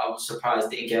I was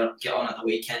surprised didn't get on at the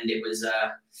weekend. It was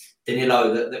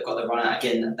Danilo that got the run out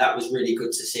again. That was really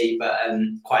good to see, but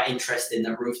quite interesting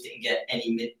that Roof didn't get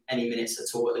any minutes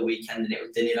at all at the weekend, and it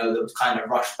was Danilo that was kind of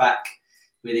rushed back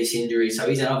with this injury. So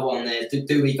he's another one there.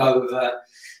 Do we go with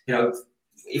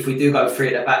if we do go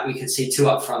 3 at the back, we could see 2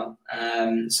 up front.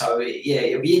 So yeah,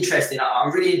 it'll be interesting.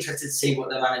 I'm really interested to see what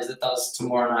the manager does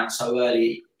tomorrow night so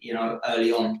early,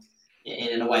 early on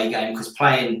in an away game, because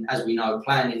playing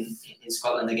in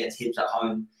Scotland against Hibs at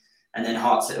home and then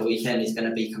Hearts at the weekend is going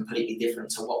to be completely different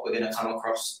to what we're going to come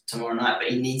across tomorrow night. But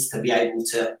he needs to be able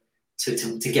to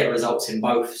get results in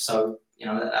both. So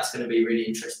that's going to be really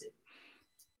interesting.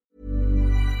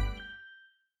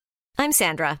 I'm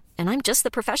Sandra, and I'm just the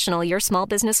professional your small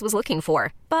business was looking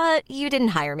for. But you didn't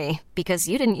hire me because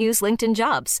you didn't use LinkedIn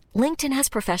Jobs. LinkedIn has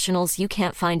professionals you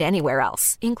can't find anywhere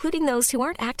else, including those who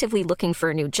aren't actively looking for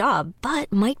a new job,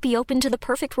 but might be open to the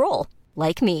perfect role,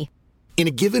 like me. In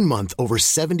a given month, over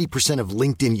 70% of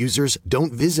LinkedIn users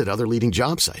don't visit other leading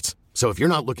job sites. So if you're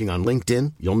not looking on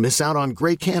LinkedIn, you'll miss out on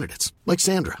great candidates like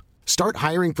Sandra. Start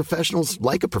hiring professionals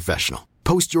like a professional.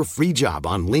 Post your free job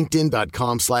on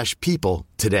linkedin.com/people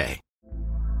today.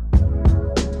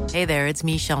 Hey there, it's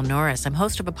Michelle Norris. I'm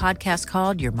host of a podcast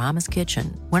called Your Mama's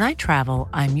Kitchen. When I travel,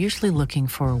 I'm usually looking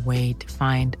for a way to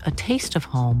find a taste of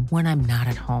home when I'm not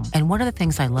at home. And one of the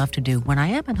things I love to do when I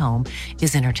am at home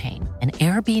is entertain. And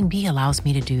Airbnb allows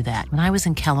me to do that. When I was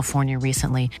in California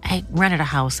recently, I rented a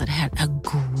house that had a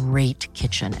great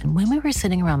kitchen. And when we were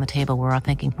sitting around the table, we were all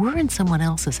thinking, we're in someone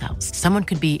else's house. Someone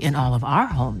could be in all of our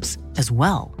homes as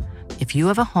well. If you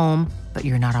have a home, but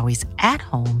you're not always at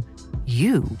home,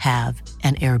 you have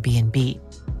an Airbnb.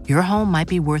 Your home might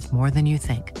be worth more than you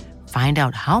think. Find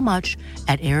out how much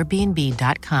at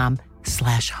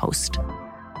airbnb.com/host.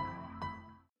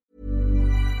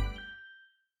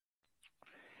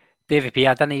 Davy P,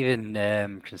 I didn't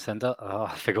even consider.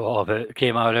 I forgot about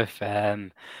Kemar Roof.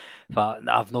 But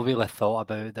I've not really thought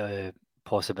about the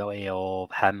possibility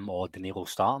of him or Danilo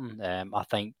starting. I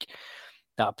think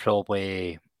that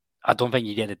probably. I don't think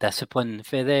you get the discipline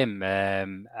for them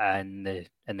in the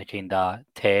kind of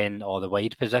 10 or the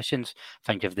wide positions. I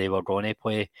think if they were going to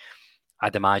play,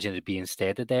 I'd imagine it'd be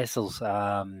instead of Dessers.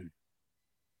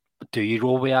 Do you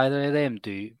go with either of them?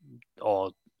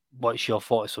 Or what's your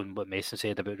thoughts on what Mason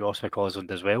said about Ross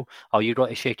McCausland as well? Are you going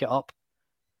to shake it up?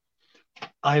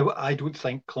 I don't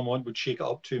think Clement would shake it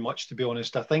up too much, to be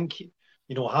honest. I think,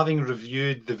 having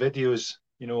reviewed the videos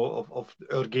of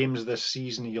our games this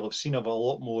season, you'll have seen a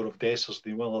lot more of Dessers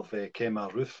than you will of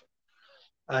Kemar Roof.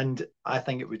 And I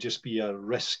think it would just be a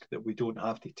risk that we don't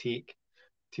have to take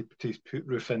to put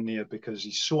Roof in there, because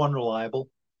he's so unreliable,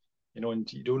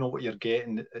 and you don't know what you're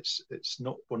getting.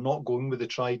 We're not going with the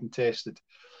tried and tested.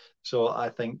 So I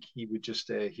think he would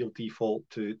just he'll default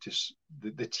to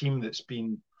the team that's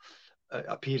been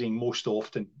appearing most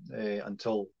often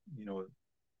until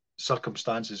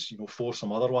circumstances force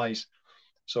him otherwise.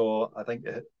 So I think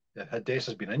had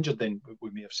Dessers been injured, then we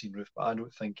may have seen Roof, but I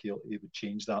don't think he would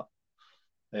change that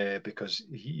because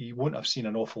he won't have seen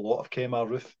an awful lot of Kemar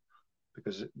Roof,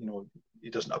 because he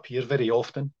doesn't appear very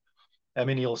often. I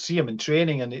mean, he'll see him in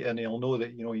training and he'll know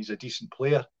that, he's a decent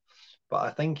player. But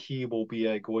I think he will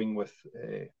be going with,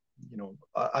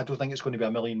 I don't think it's going to be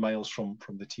a million miles from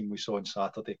the team we saw on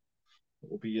Saturday. It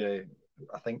will be,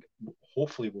 I think,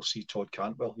 hopefully we'll see Todd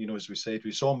Cantwell. As we said,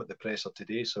 we saw him at the presser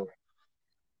today, so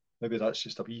maybe that's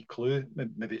just a wee clue.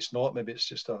 Maybe it's not. Maybe it's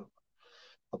just a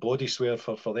bloody swear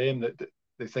for them that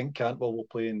they think Cantwell will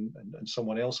play and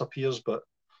someone else appears. But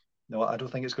no, I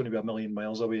don't think it's going to be a million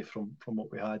miles away from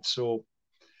what we had. So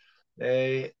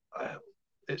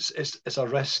it's a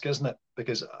risk, isn't it?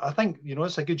 Because I think,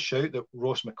 it's a good shout that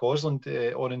Ross McCausland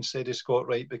on and said he Scott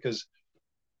Wright, because,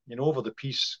 over the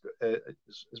piece, as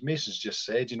Mason's just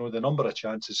said, the number of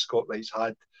chances Scott Wright's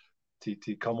had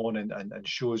to come on and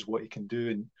show us what he can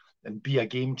do and be a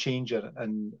game changer.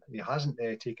 And he hasn't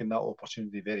taken that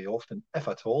opportunity very often, if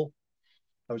at all.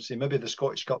 I would say maybe the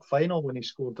Scottish Cup final when he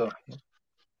scored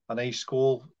a nice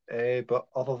goal. But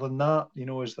other than that,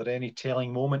 is there any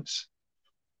telling moments?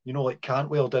 Like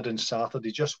Cantwell did on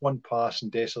Saturday, just one pass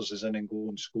and Dessers is in and goal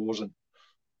and scores.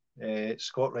 And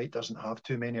Scott Wright doesn't have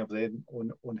too many of them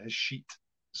on his sheet.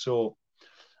 So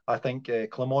I think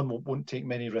Clement won't take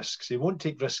many risks. He won't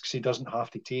take risks he doesn't have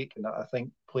to take. And I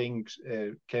think playing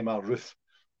Kemar Roof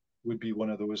would be one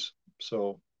of those.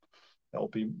 So it'll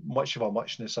be much of a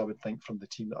muchness, I would think, from the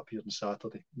team that appeared on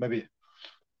Saturday. Maybe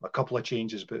a couple of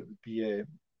changes, but it would be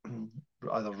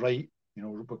either Wright,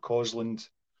 Robert Cosland,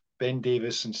 Ben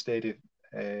Davis instead of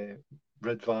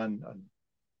Ridvan. And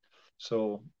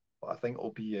so I think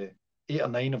it'll be 8 or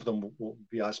 9 of them will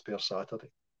be as per Saturday.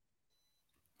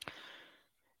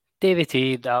 David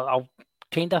T, I'll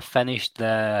kind of finish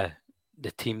the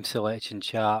team selection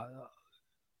chat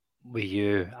with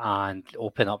you and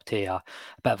open up to a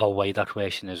bit of a wider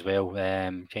question as well,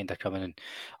 kind of coming in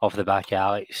off the back of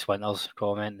Alex Winter's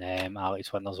comment.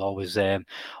 Alex Winter's always on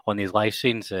his live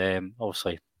streams.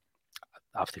 Obviously,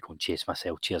 I have to go and chase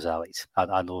myself. Cheers, Alex.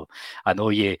 I know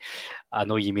you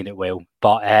mean it well,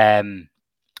 but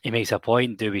he makes a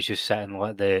point. Do we just sit and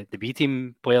let the B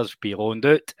team players be loaned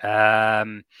out?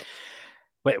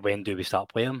 When do we start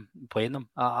playing them?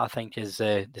 I think is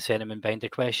the sentiment behind the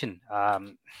question.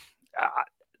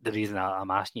 The reason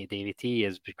I'm asking you, Davey T,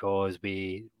 is because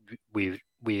we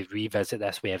revisit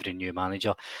this with every new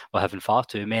manager. We're having far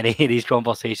too many of these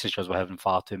conversations because we're having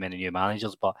far too many new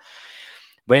managers. But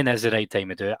when is the right time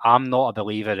to do it? I'm not a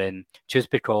believer in just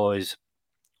because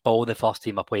all the first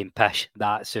team are playing pish,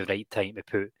 that's the right time to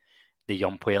put the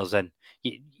young players in.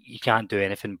 You can't do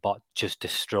anything but just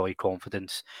destroy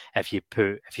confidence if you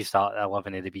start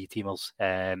 11 of the B teamers.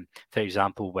 For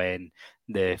example, when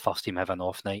the first team have an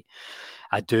off night,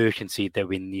 I do concede that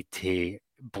we need to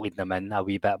bleed them in a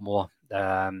wee bit more.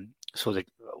 So that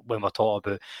when we're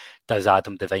talking about does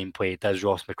Adam Devine play, does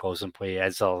Ross McCausland play,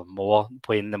 is there more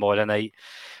playing tomorrow night?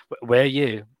 Where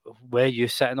are you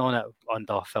sitting on it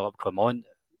under Philippe Clement?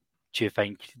 Do you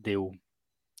think they'll...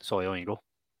 Sorry, on you go.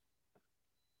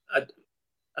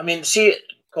 I mean,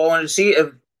 Colin,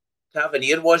 if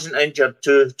Tavernier wasn't injured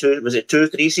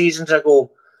 2-3 seasons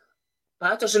ago,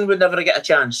 Patterson would never get a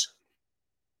chance.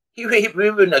 We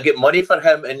wouldn't have got money for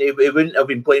him, and he wouldn't have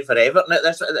been playing for Everton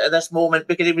at this moment,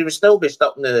 because he would still be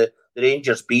stuck in the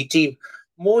Rangers B team.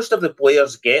 Most of the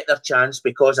players get their chance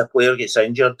because a player gets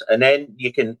injured, and then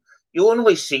you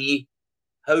only see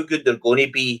how good they're going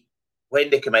to be when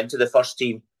they come into the first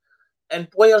team. And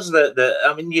players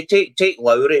you take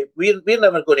Lowry. We're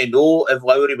never going to know if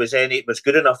Lowry was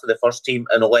good enough for the first team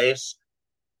unless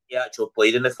he actually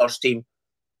played in the first team.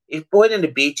 He's playing in the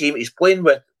B team. He's playing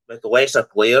with lesser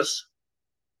players,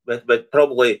 with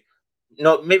probably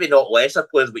not lesser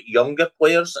players, but younger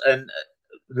players, and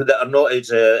that are not as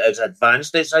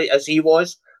advanced as he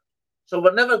was. So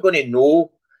we're never going to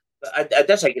know. I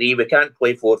disagree. We can't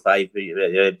play 4 or 5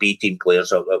 B team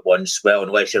players at once. Well,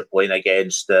 unless you're playing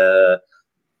against Allo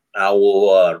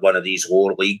or one of these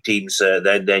lower league teams,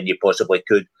 then you possibly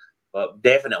could. But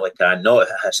definitely can not.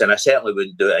 And I certainly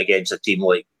wouldn't do it against a team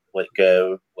like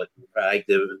Prague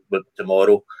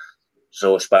tomorrow.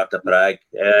 So Sparta Prague.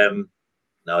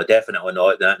 No, definitely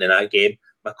not in that game.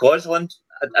 McCausland,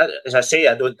 as I say,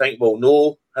 I don't think we'll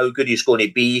know how good he's going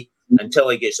to be until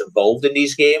he gets involved in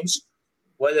these games.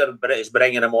 Whether it's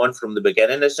bringing him on from the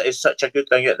beginning is such a good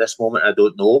thing at this moment, I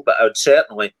don't know. But I would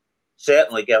certainly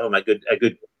give him a good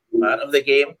part of the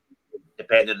game,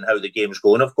 depending on how the game's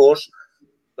going, of course.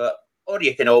 Or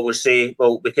you can always say,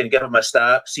 well, we can give him a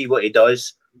start, see what he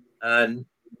does, and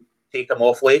take him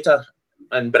off later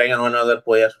and bring on another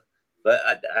player. But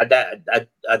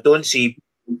I don't see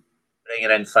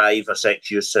bringing in 5 or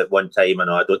 6 youths at one time.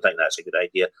 I don't think that's a good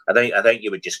idea. I think you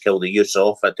would just kill the youths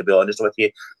off, to be honest with you.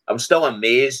 I'm still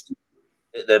amazed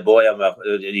the boy,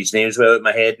 his name's well in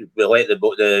my head. We let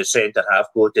the centre half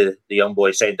go to the young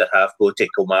boy centre half go to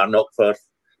Kilmarnock for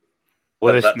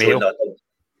Mayo. Nothing.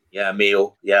 Yeah,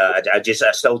 Mayo. Yeah, I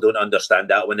still don't understand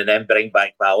that one. And then bring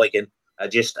back Balogun. I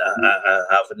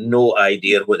have no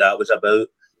idea what that was about.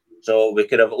 So we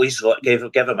could have at least give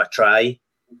him a try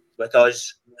with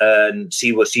us and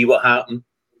see what happened.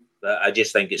 But I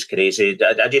just think it's crazy.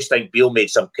 I just think Beale made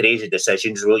some crazy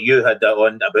decisions. Well, you had that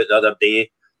on about the other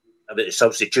day about the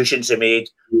substitutions he made,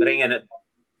 making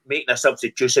a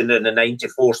substitution in the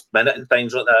 94th minute and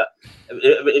things like that.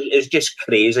 It's just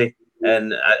crazy.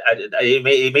 And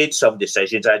he made some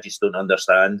decisions I just don't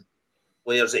understand.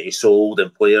 Players that he sold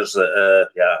and players that,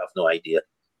 I have no idea.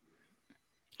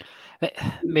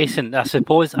 Mason, I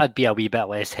suppose I'd be a wee bit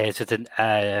less hesitant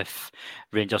if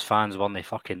Rangers fans weren't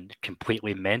fucking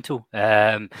completely mental.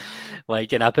 And I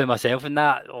put myself in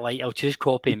that. I'll just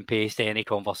copy and paste any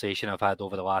conversation I've had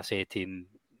over the last 18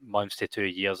 months to 2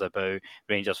 years about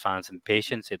Rangers fans and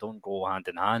patience. They don't go hand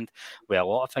in hand with a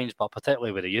lot of things, but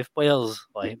particularly with the youth players.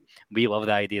 We love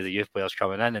the idea of the youth players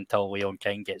coming in until Leon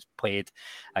King gets played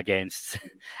against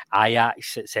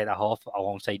Ajax at centre half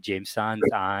alongside James Sand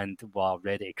and we're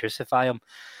ready to crucify him.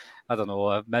 I don't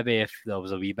know, maybe if there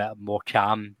was a wee bit more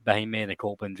calm behind me in the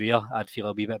Copeland rear, I'd feel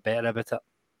a wee bit better about it.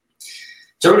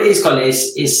 So what it is, Colin,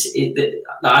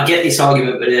 I get this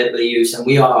argument with the youth, and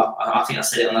we are, I think I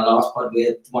said it on the last pod,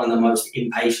 we're one of the most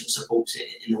impatient supports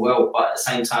in the world, but at the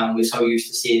same time, we're so used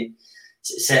to seeing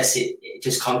success, it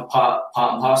just comes part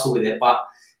and parcel with it. But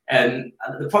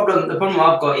the problem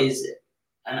I've got is,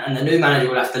 and the new manager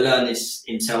will have to learn this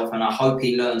himself, and I hope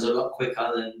he learns a lot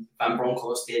quicker than Van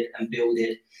Bronckhorst did and Bill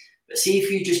did. But see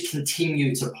if you just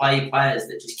continue to play players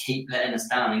that just keep letting us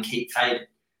down and keep fading,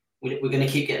 we're going to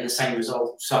keep getting the same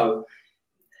result. So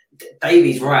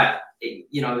Davey's right.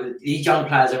 These young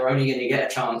players are only going to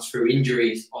get a chance through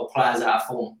injuries or players out of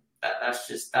form. That's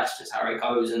just how it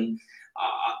goes. And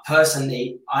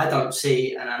personally, I don't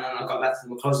see, and I'll go back to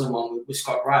the McCausland one with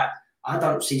Scott Wright. I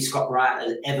don't see Scott Wright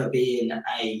as ever being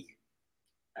a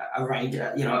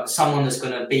Ranger. Someone that's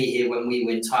going to be here when we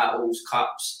win titles,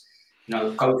 cups.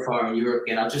 Go far in Europe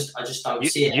again. I just don't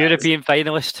see it. European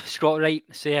finalist, Scott Wright.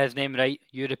 Say his name right.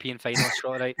 European finalist,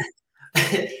 Scott Wright.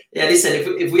 Yeah, listen,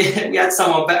 if we had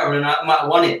someone better, then I might have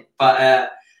won it.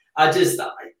 But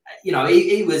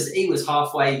he was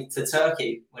halfway to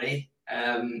Turkey when he,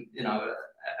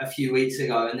 a few weeks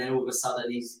ago, and then all of a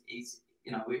sudden he's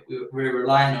we're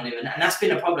relying on him, and that's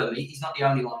been a problem. He's not the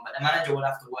only one, but the manager will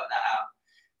have to work that out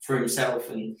for himself,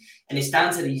 and it's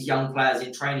down to these young players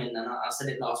in training. And I said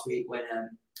it last week when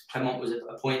Clement was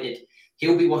appointed.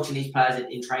 He'll be watching these players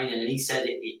in training, and he said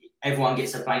everyone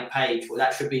gets a blank page. Well,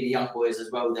 that should be the young boys as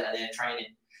well that are there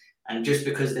training. And just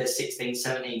because they're 16,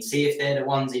 17, see if they're the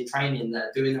ones in training that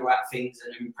are doing the right things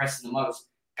and impressing the most.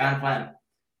 Go and play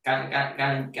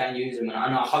them. Go and use them.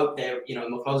 And I hope they're,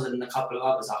 McCausland and a couple of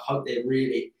others, I hope they're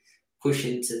really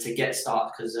pushing to get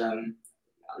started, because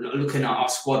looking at our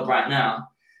squad right now,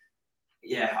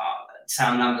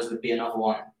 Sam Lammers would be another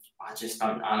one. I just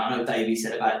don't. I know Davey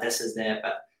said about Dessers there,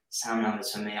 but Sam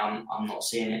Lammers for me, I'm not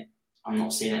seeing it. I'm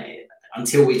not seeing it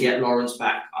until we get Lawrence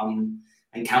back.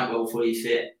 And Cantwell fully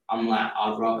fit.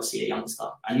 I'd rather see a youngster.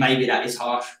 And maybe that is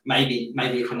harsh. Maybe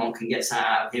Clement can get something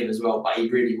out of him as well. But he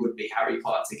really would be Harry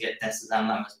Potter to get Dessers and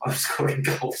Lammers both scoring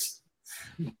goals.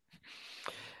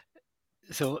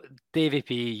 So, Davey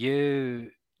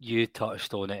P, you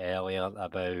touched on it earlier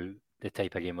about the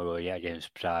type of game we were get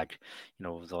against Prague. They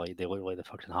look like the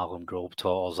fucking Harlem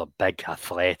Globetrotters, are big,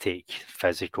 athletic,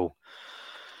 physical.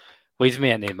 Leads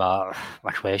me into my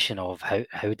question of how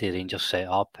the Rangers set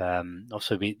up.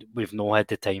 Also, we've not had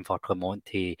the time for Clement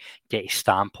to get his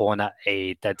stamp on it.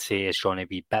 He did say it's going to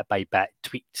be bit by bit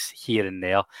tweaks here and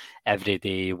there. Every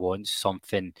day he wants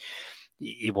something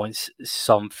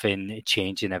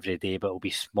changing every day, but it'll be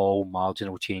small,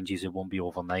 marginal changes. It won't be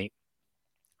overnight.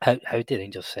 How do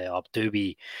Rangers set up? Do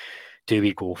we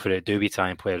go for it? Do we try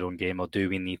and play our own game, or do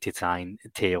we need to try and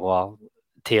tailor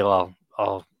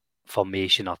our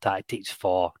formation or tactics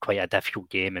for quite a difficult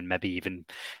game and maybe even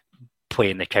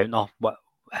playing the counter?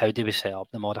 How do we set up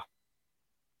the model?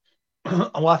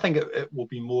 Well, I think it will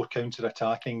be more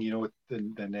counter-attacking,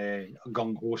 than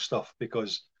gung-ho stuff,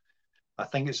 because I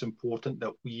think it's important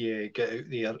that we get out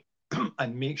there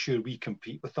and make sure we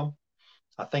compete with them.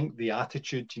 I think the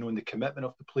attitude, and the commitment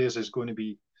of the players is going to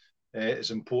be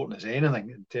as important as anything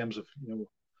in terms of,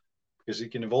 because they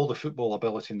can have all the football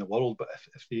ability in the world, but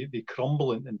if they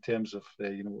crumble in terms of,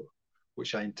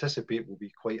 which I anticipate will be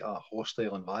quite a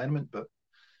hostile environment, but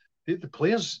the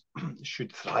players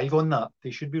should thrive on that.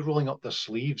 They should be rolling up their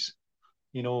sleeves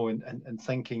and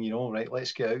thinking, right,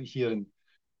 let's get out here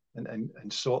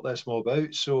and sort this mob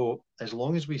out. So as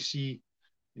long as we see,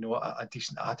 a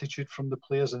decent attitude from the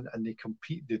players and they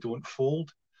compete, they don't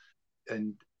fold,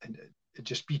 and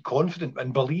just be confident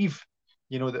and believe,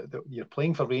 that you're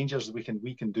playing for Rangers, we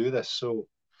can do this. So,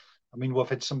 I mean, we've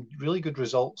had some really good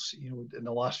results, in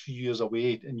the last few years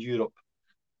away in Europe,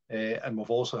 and we've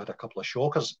also had a couple of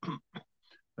shockers.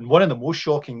 And one of the most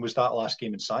shocking was that last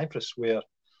game in Cyprus, where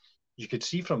you could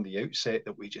see from the outset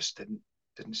that we just didn't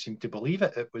seem to believe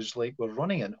it. It was like we're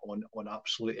running on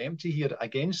absolute empty here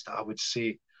against, I would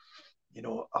say,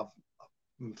 a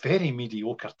very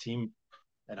mediocre team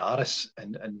in Aris,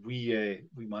 and we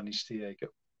managed to get,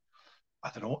 I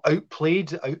don't know,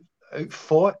 outplayed,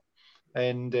 outfought,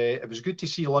 and it was good to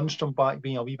see Lundstrom back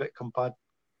being a wee bit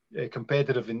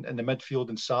competitive in the midfield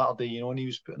on Saturday, and he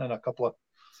was putting in a couple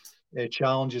of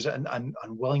challenges and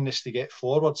willingness to get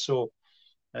forward. So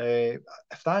if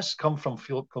that's come from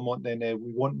Philippe Clement, then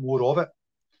we want more of it.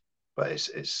 But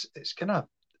it's kind of,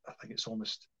 I think it's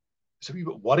a wee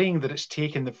bit worrying that it's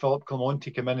taken the Philippe Clement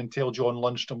to come in and tell John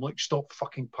Lundstrom, look, stop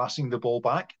fucking passing the ball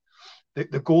back.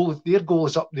 Their goal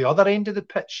is up the other end of the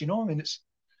pitch. I mean,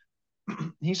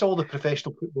 he's all the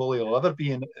professional footballer he'll ever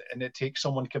be, and it takes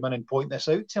someone come in and point this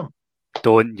out to him.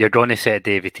 Don't, you're going to set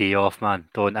David T off, man.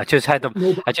 Don't. I just had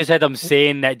him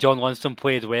saying that John Lundstrom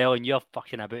played well, and you're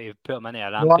fucking about to put him into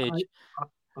a rampage.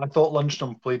 I thought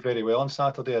Lundstrom played very well on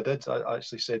Saturday. I did. I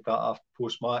actually said that after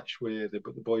post-match with the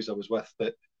boys I was with,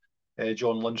 that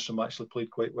John Lundstrom actually played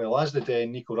quite well, as did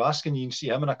Nico Raskin. You can see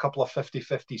him in a couple of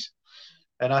 50-50s.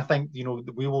 And I think,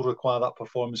 we will require that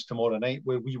performance tomorrow night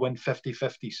where we win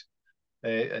 50-50s.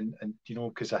 And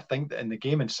because I think that in the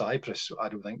game in Cyprus, I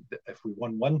don't think that if we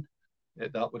won one,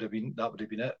 that would have been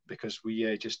it, because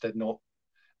we just did not.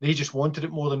 They just wanted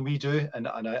it more than we do, and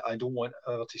I don't want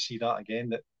ever to see that again.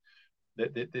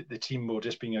 That the team were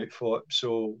just being outfought.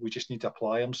 So we just need to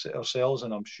apply ourselves,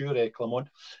 and I'm sure Clement.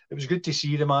 It was good to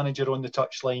see the manager on the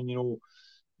touchline,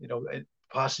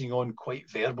 passing on quite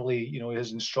verbally,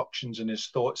 his instructions and his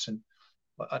thoughts, and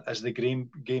as the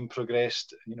game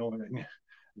progressed,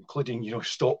 including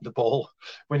stop the ball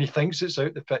when he thinks it's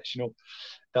out the pitch.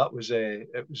 That was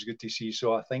it was good to see.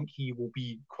 So I think he will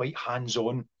be quite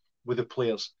hands-on with the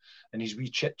players, and his wee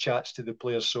chit chats to the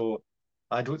players. So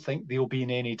I don't think they'll be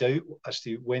in any doubt as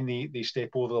to when they step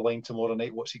over the line tomorrow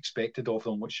night what's expected of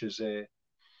them, which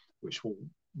will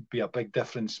be a big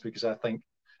difference, because I think,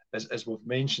 as we've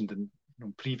mentioned in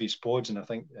previous pods, and I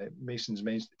think Mason's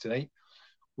mentioned it tonight,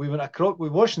 we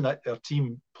watching that our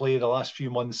team play the last few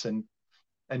months, and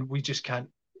we just can't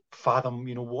fathom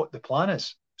what the plan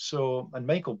is. So, and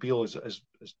Michael Beale, as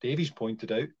Davies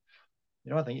pointed out,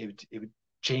 I think he would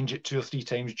change it 2 or 3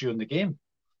 times during the game,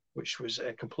 which was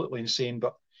completely insane.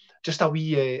 But just a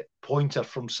wee pointer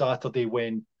from Saturday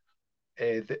when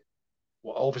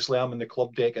obviously I'm in the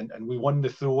club deck, and we won the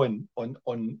throw-in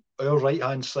on our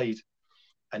right-hand side,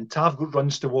 and Tav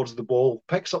runs towards the ball,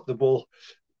 picks up the ball,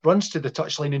 runs to the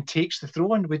touchline and takes the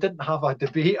throw-in. We didn't have a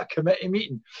debate, a committee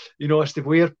meeting, as to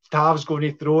where Tav's going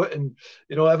to throw it, and,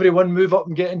 everyone move up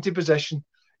and get into position.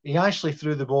 He actually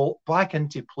threw the ball back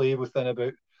into play within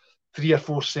about 3 or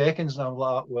 4 seconds, and I'm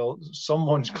like, well,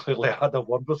 someone's clearly had a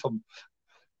word with him.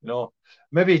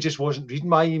 Maybe he just wasn't reading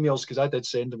my emails, because I did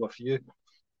send him a few.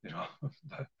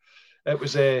 It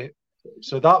was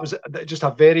so that was just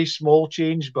a very small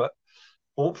change, but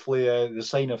hopefully the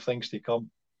sign of things to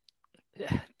come.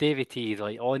 David T,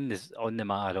 like on the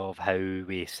matter of how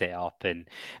we set up and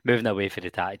moving away from the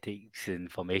tactics and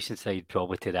formation side,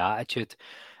 probably to the attitude,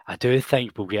 I do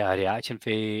think we'll get a reaction for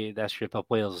this group of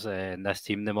players in this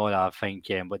team tomorrow. I think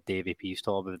what Davey P's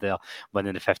talking about there,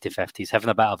 winning the 50-50s, having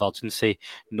a bit of urgency,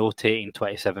 no taking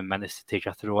 27 minutes to take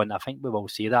a throw in. I think we will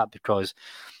see that, because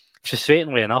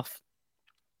frustratingly enough,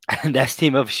 this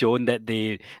team have shown that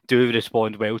they do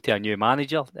respond well to a new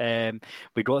manager.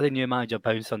 We got the new manager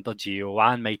bounce under Gio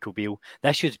and Michael Beale. The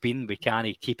issue's been we can't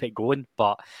keep it going,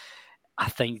 but I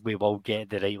think we will get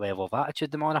the right level of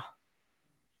attitude tomorrow.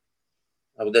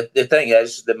 Well, the thing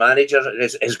is, the manager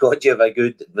has got to have a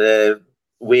good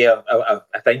way of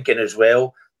thinking as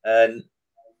well. And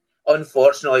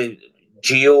unfortunately,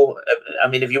 Gio, I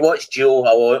mean, if you watch Gio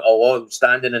a lot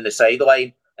standing in the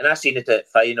sideline, and I seen it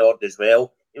at Feyenoord as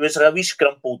well, he was a wee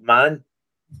scrumpled man.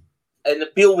 And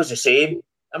Beale was the same.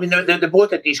 I mean, they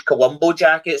both had these Colombo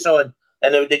jackets on,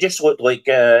 and they just looked like,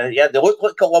 they looked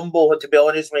like Colombo, to be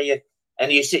honest with you.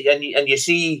 And you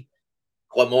see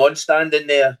Clement standing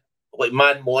there like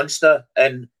man monster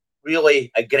and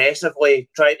really aggressively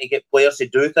trying to get players to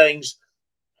do things.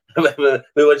 Who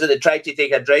was it that tried to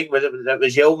take a drink? It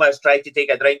was Yilmaz tried to take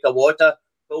a drink of water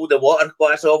pulled the water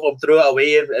glass off him, threw it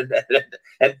away,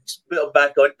 and put him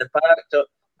back onto the park. So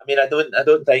I mean, I don't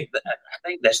think that. I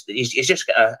think he's just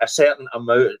got a certain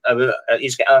amount.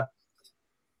 He's got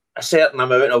a certain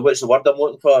amount of, what's the word I'm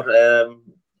looking for?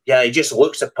 He just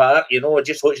looks the part. It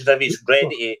just looks as if he's ready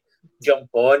to jump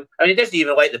on. I mean, he doesn't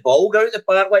even let the ball go out the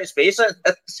park. Let's face it,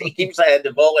 he keeps letting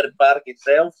the ball in the park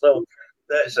itself. So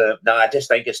that's I just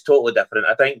think it's totally different.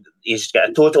 I think he's got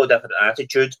a totally different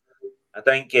attitude. I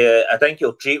think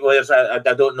he'll treat players. I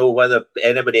don't know whether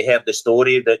anybody heard the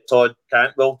story that Todd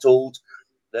Cantwell told,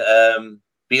 that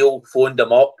Beale phoned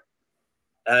him up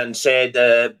and said,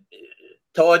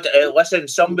 Todd, listen,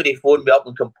 somebody phoned me up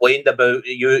and complained about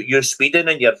you speeding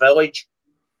in your village.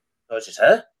 I says,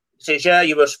 huh? He says, yeah,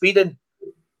 you were speeding.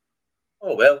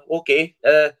 Oh, well, okay.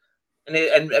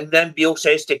 And then Beale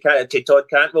says to Todd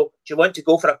Cantwell, do you want to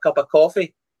go for a cup of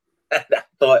coffee? And I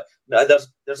thought, no,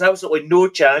 there's absolutely no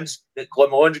chance that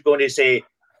Clement's going to say,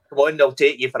 come on, they'll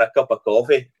take you for a cup of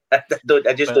coffee.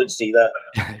 I just don't see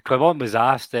that. Clement was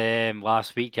asked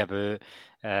last week about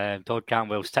Todd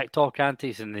Cantwell's TikTok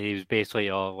antics, and he was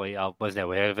basically, I wasn't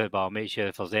aware of it, but I'll make sure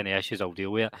if there's any issues, I'll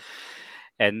deal with it.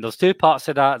 And there's two parts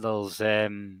of that. There's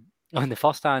on the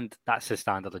first hand, that's the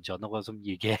standard of journalism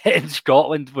you get in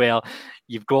Scotland, where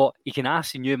you can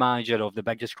ask the new manager of the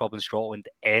biggest club in Scotland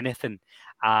anything,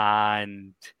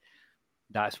 and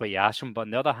that's what you ask him. But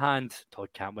on the other hand, Todd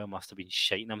Cantwell must have been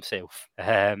shiting himself.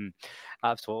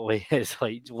 Absolutely. It's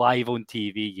like live on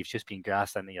TV, you've just been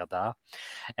grassed into your da.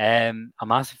 A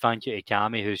massive thank you to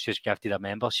Cammy, who's just gifted a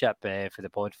membership for the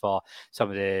pod for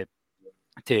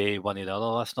to one of the other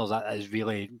listeners. That is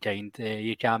really kind to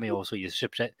you, Cammy. Also, you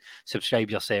subscribe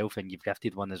yourself and you've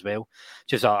gifted one as well.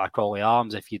 Just a call to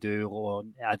arms. If you do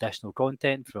want additional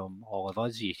content from all of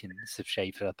us, you can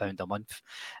subscribe for £1 a month.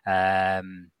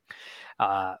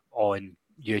 On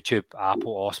YouTube,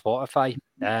 Apple or Spotify.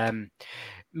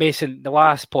 Mason, the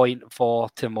last point for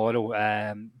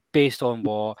tomorrow, based on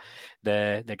what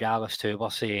the Gareth 2 were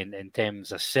saying in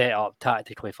terms of setup,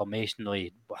 tactically,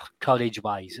 formationally,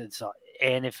 courage-wise, is there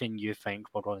anything you think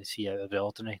we're going to see out of the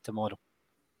ordinary tomorrow?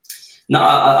 No,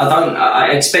 I don't.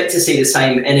 I expect to see the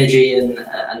same energy and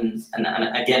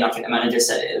again, I think the manager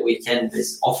said it at the weekend,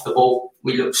 is off the ball.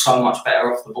 We look so much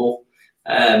better off the ball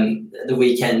the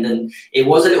weekend, and it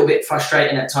was a little bit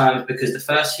frustrating at times because the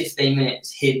first 15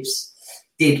 minutes Hibs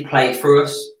did play through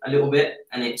us a little bit,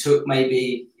 and it took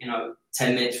maybe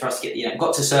 10 minutes for us to get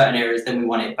got to certain areas, then we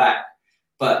won it back,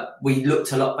 but we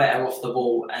looked a lot better off the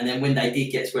ball. And then when they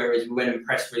did get to areas, we went and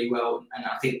pressed really well. And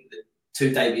I think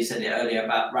Davey said it earlier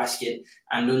about Raskin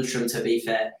and Lundstrom, to be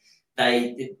fair,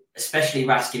 they, especially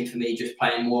Raskin for me, just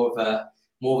playing more of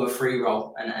a free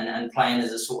role and playing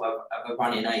as a sort of a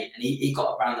running eight. And he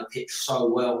got around the pitch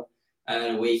so well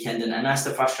the weekend. And that's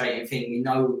the frustrating thing.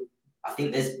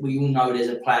 We all know there's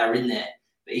a player in there,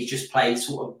 but he's just played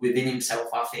sort of within himself,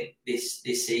 I think, this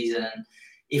season. And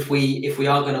if we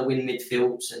are going to win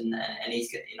midfields and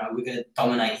he's, we're going to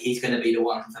dominate, he's going to be the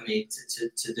one for me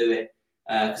to do it.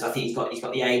 Because I think he's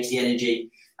got the age, the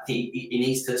energy. I think he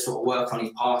needs to sort of work on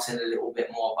his passing a little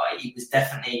bit more. But he was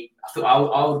definitely, I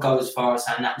would go as far as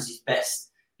saying that was his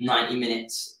best 90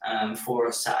 minutes for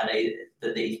a Saturday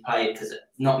that he played, because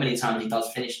not many times he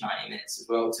does finish 90 minutes as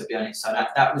well, to be honest. So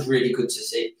that was really good to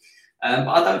see. But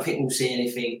I don't think we'll see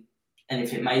anything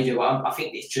major. But I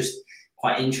think it's just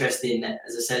quite interesting,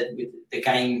 as I said, with the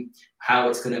game, how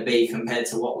it's going to be compared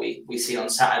to what we see on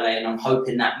Saturday. And I'm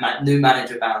hoping that new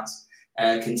manager bounce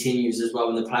continues as well,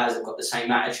 and the players have got the same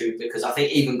attitude, because I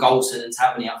think even Goldson and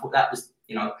Tavernier, I thought that was,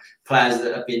 players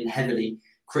that have been heavily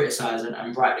criticised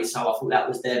and rightly so. I thought that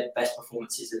was their best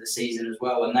performances of the season as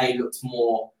well, and they looked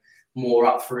more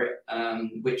up for it,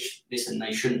 which, listen,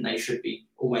 they shouldn't. They should be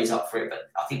always up for it,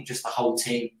 but I think just the whole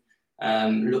team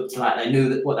looked like they knew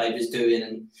that what they was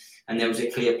doing, and there was a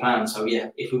clear plan. So yeah,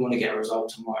 if we want to get a result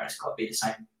tomorrow, it's got to be the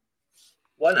same.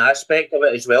 One aspect of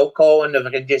it as well, Colin, if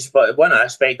I can just put one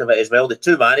aspect of it as well, the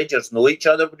two managers know each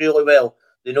other really well.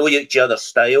 They know each other's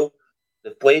style.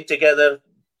 They've played together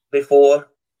before,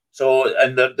 so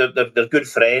and they're good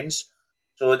friends.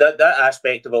 So that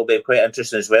aspect of it will be quite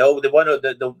interesting as well.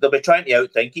 They'll be trying to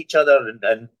outthink each other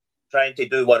and trying to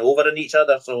do one over on each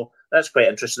other. So that's quite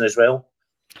interesting as well.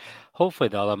 Hopefully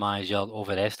the other manager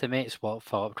overestimates what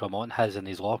Philippe Clement has in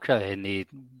his locker, and he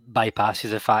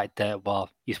bypasses the fact that,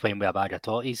 he's playing with a bag of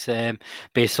totties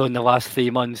based on the last 3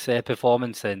 months'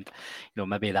 performance, and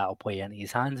maybe that'll play into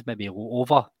his hands. Maybe he'll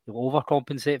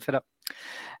overcompensate for it.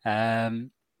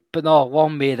 But no,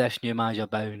 long may this new manager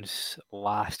bounce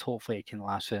last. Hopefully it can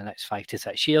last for the next 5 to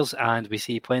 6 years, and we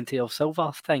see plenty of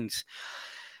silver things.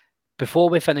 Before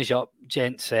we finish up,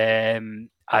 gents,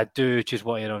 I do just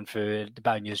want to run through the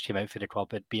bad news came out for the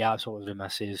club. It'd be absolutely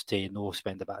remiss to no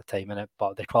spend a bit of time in it.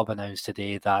 But the club announced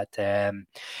today that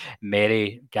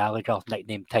Mary Gallagher,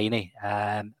 nicknamed Tiny,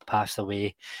 passed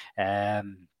away.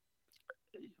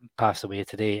 Passed away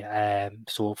today.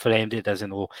 So for anybody that doesn't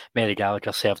know, Mary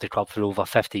Gallagher served the club for over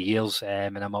 50 years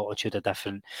in a multitude of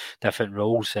different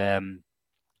roles.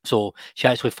 So she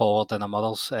actually followed in her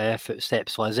mother's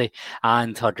footsteps, Lizzie,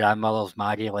 and her grandmother's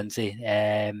Maggie Lindsay,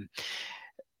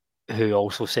 who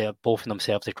also both of them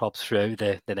served the club throughout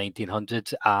the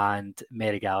 1900s, and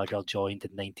Mary Gallagher joined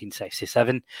in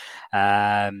 1967.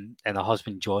 And her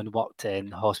husband John worked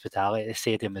in hospitality at the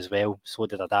stadium as well. So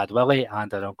did her dad Willie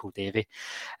and her uncle Davy.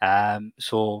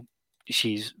 So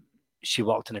she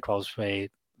worked in the clubs for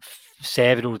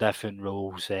several different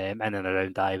roles in and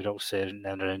around Ibrox and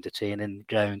around the training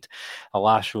ground. Her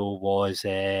last role was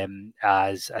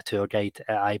as a tour guide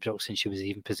at Ibrox, and she was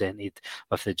even presented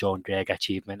with the John Gregg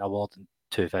Achievement Award in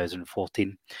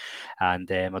 2014.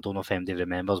 And I don't know if anybody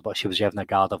remembers, but she was given a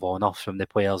Guard of Honour from the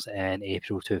players in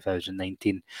April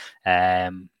 2019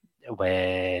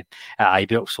 where at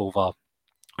Ibrox over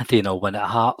a 3-0 win at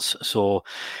Hearts. So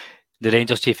the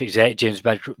Rangers chief exec, James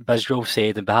Bisgrove,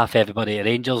 said, on behalf of everybody at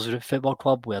Rangers Football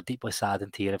Club, we are deeply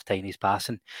saddened to hear of Tiny's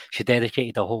passing. She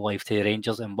dedicated her whole life to the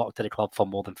Rangers and worked at the club for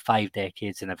more than 5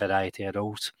 decades in a variety of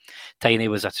roles. Tiny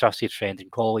was a trusted friend and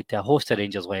colleague to a host of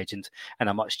Rangers legends and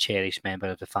a much cherished member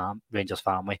of the Rangers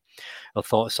family. Our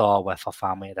thoughts are with her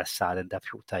family at this sad and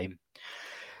difficult time.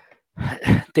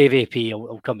 Dave AP,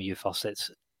 I'll come to you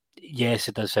first. Yes,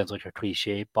 it does sound like a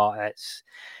cliche, but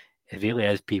it really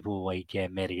is people like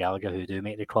Mary Gallagher who do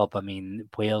make the club. I mean,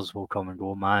 players will come and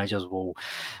go, managers will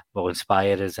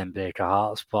inspire us and break our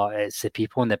hearts, but it's the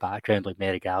people in the background like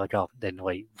Mary Gallagher, then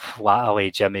like latterly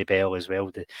Jimmy Bell as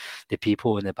well, the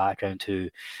people in the background who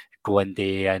go in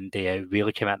day and day out,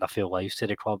 really commit their full lives to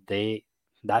the club.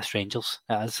 That's Rangers,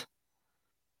 it is.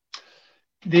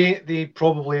 They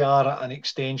probably are an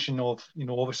extension of,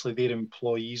 obviously they're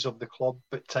employees of the club,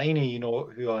 but Tiny,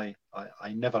 who I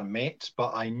never met,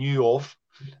 but I knew of,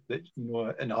 that,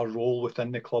 in her role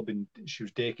within the club, and she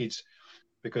was decades,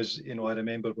 because, I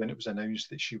remember when it was announced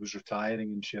that she was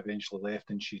retiring and she eventually left,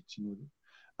 and she,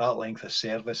 that length of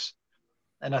service.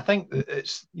 And I think that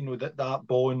it's, that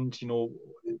bond,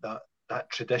 that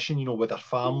tradition, with her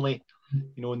family,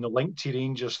 and the link to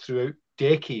Rangers throughout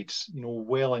decades,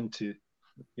 well into,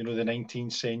 the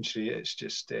 19th century. It's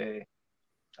just, and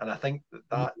I think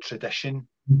that tradition,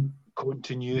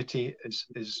 continuity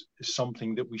is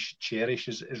something that we should cherish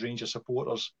as Rangers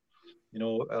supporters.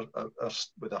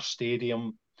 With our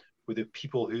stadium, with the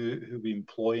people who we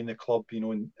employ in the club,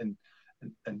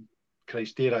 and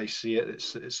Christ, dare I say it,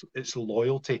 it's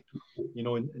loyalty,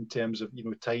 in terms of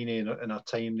Tiny and our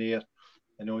time there.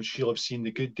 She'll have seen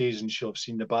the good days and she'll have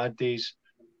seen the bad days,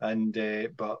 and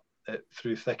but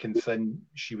through thick and thin,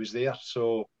 she was there.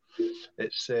 So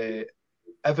it's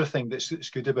everything that's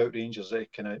good about Rangers.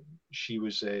 She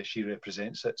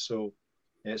represents it. So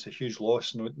it's a huge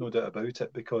loss, no doubt about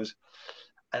it.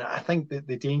 And I think that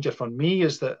the danger for me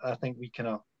is that I think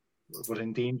we're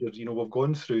endangered. We've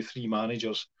gone through 3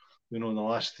 managers, in the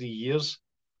last 3 years,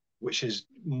 which is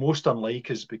most unlike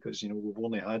us because we've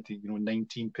only had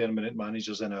 19 permanent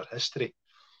managers in our history.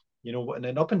 And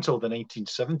then up until the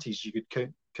 1970s, you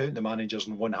could count the managers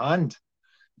in one hand.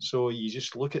 So you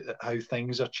just look at how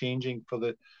things are changing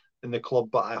in the club.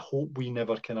 But I hope we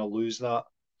never kind of lose that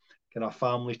kind of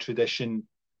family tradition,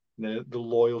 the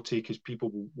loyalty, because people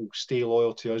will stay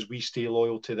loyal to us. We stay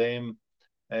loyal to them.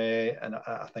 And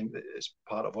I think that it's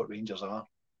part of what Rangers are.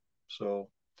 So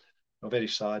I'm very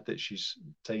sad that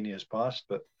Tiny has passed,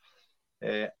 but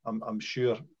I'm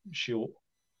sure she'll,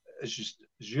 as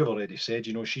you've already said,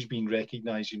 she's been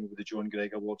recognised, with the John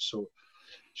Gregg Award. So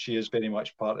she is very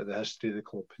much part of the history of the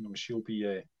club. She'll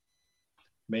be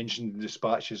mentioned in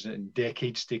dispatches in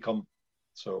decades to come.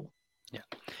 So yeah,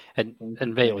 and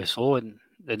rightly so. And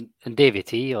Davey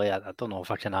T, I don't know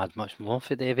if I can add much more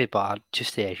for Davey, but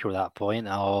just to echo that point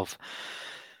of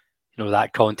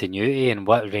that continuity and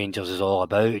what Rangers is all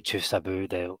about, just about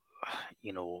the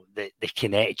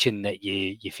connection that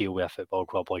you feel with a football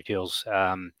club like yours.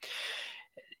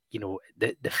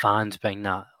 The fans bring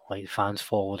that, like fans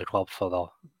follow the club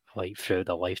for throughout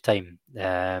their lifetime.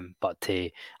 But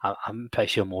I'm pretty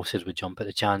sure most would jump at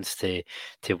the chance to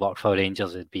work for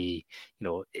Rangers. It'd be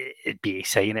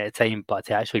exciting at the time, but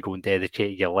to actually go and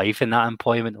dedicate your life in that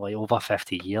employment, like over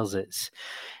 50 years, it's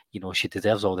she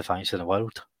deserves all the thanks in the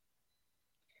world.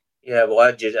 Yeah, well,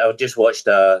 I just watched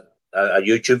a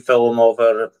YouTube film of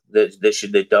her that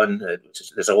she'd done.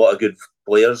 There's a lot of good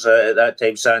players at that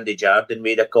time. Sandy Jardine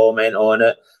made a comment on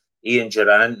it. Ian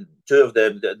Durrant, two of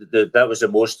that was the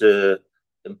most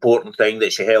important thing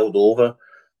that she held over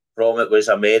from it, was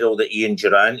a medal that Ian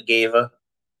Durrant gave her.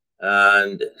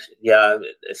 And yeah,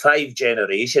 5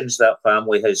 generations that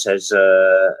family has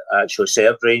actually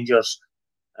served Rangers.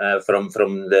 From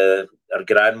her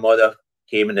grandmother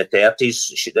came in the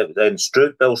 30s. Then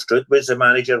Bill Stroud was the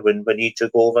manager when he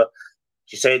took over.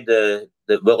 She said that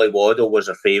Willie Waddle was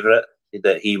her favourite,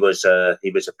 that he was a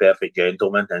perfect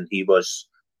gentleman, and he was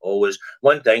always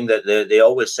one thing that they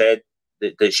always said,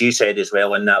 that she said as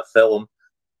well in that film,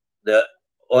 that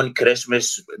on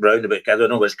Christmas, round about, I don't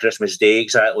know if it's Christmas Day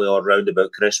exactly or round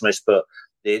about Christmas, but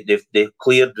they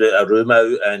cleared a room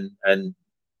out and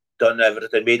done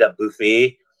everything, made a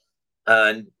buffet.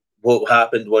 And what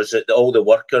happened was that all the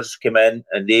workers came in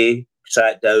and they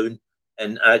sat down,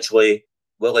 and actually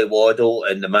Willie Waddle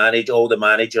and all the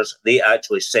managers, they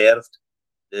actually served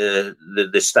the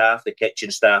staff, the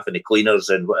kitchen staff and the cleaners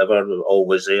and whatever, all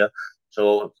was there.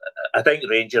 So I think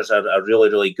Rangers are really,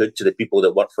 really good to the people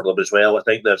that work for them as well. I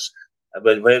think there's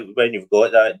when you've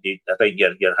got that, I think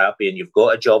you're happy and you've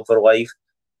got a job for life.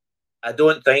 I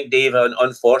don't think, Dave,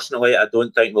 unfortunately, I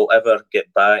don't think we'll ever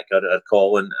get back, or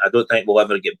Colin, I don't think we'll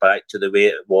ever get back to the way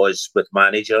it was with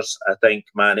managers. I think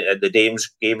the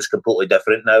game's completely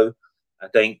different now. I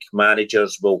think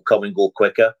managers will come and go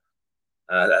quicker.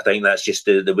 I think that's just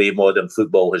the way modern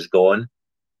football has gone.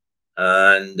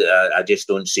 And I just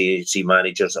don't see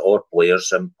managers or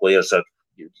players. And players are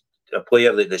a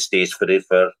player that stays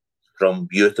from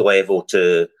youth level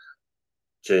to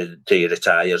he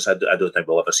retires. I don't think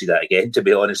we'll ever see that again, to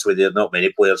be honest with you. Not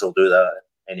many players will do that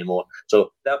anymore.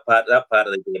 So that part of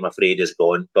the game, I'm afraid, is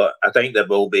gone. But I think there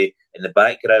will be, in the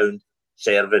background,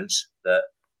 servants that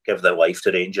give their life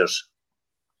to Rangers.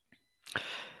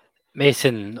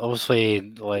 Mason, obviously,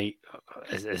 like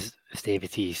as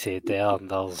David T said there,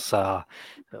 there's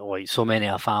like so many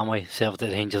of our family served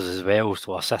at Rangers as well.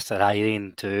 So our sister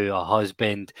Irene, to her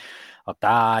husband, her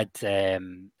dad,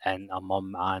 and her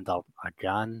mum and her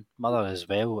grandmother as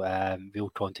well. Real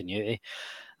continuity.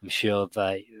 I'm sure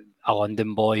that a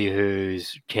London boy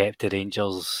who's kept the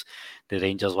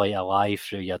Rangers light alive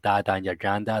through your dad and your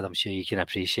granddad, I'm sure you can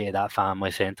appreciate that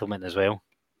family sentiment as well.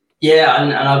 Yeah,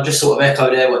 and I'll just sort of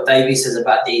echo there what Davey says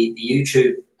about the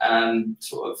YouTube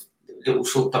sort of little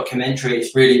short documentary.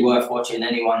 It's really worth watching.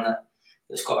 Anyone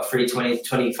that's got a free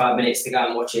 25 minutes to go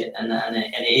and watch it, and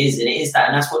it is that,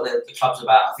 and that's what the club's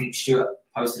about. I think Stuart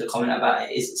posted a comment about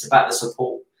it. It's about the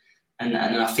support, and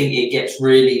I think it gets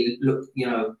really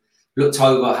looked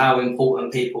over how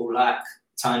important people like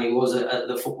Tony was at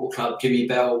the football club. Jimmy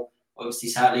Bell, obviously,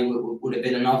 sadly, would have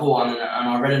been another one. And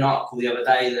I read an article the other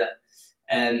day that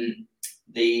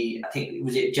I think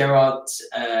was it Gerrard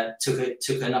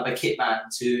took another kit man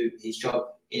to his job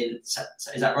in.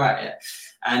 Is that right? Yeah.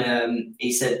 And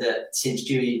he said that since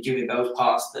Jimmy Bell's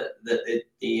passed, that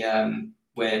the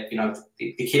where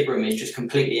the kit room is just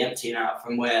completely empty now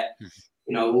from where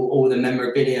all the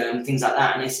memorabilia and things like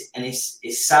that, and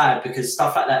it's sad because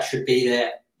stuff like that should be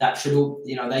there. That should all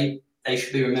they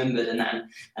should be remembered,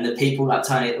 and the people like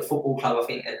Tony at the football club, I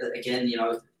think again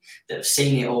that have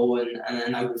seen it all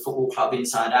and know the football club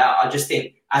inside out. I just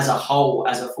think as a whole,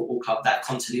 as a football club, that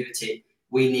continuity,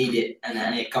 we need it,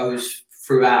 and it goes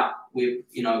throughout. We've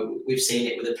seen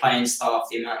it with the playing staff,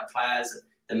 the amount of players,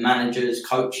 the managers,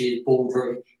 coaches,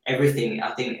 boardroom, everything.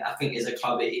 I think as a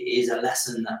club, it is a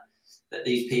lesson that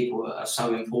these people are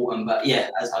so important. But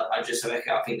yeah, as I just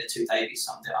echo, I think the two Davies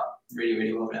summed it up really,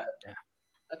 really well there. Yeah.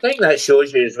 I think that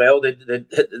shows you as well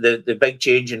the big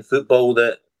change in football,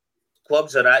 that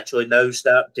clubs are actually now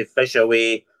starting to fish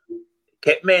away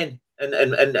kit men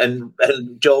and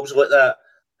jobs like that.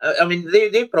 I mean,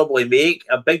 they probably make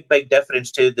a big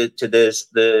difference to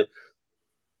the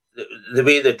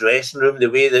way the dressing room, the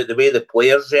way the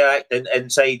players react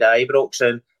inside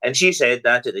Ibrox, and she said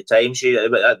that at the time.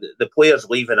 The players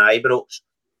leaving Ibrox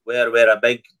were a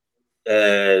big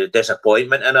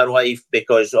disappointment in her life,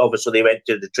 because obviously they went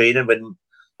to the training when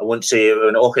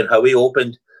Auchenhowie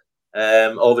opened.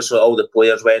 Obviously all the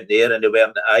players went there and they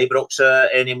weren't at Ibrox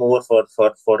anymore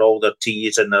for all their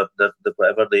teas and their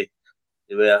whatever they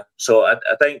were. So I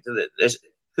think that this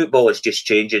football is just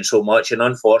changing so much, and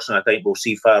unfortunately I think we'll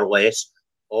see far less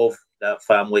of that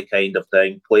family kind of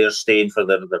thing, players staying for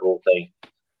their whole thing.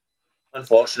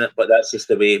 Unfortunate, but that's just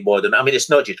the way modern. I mean, it's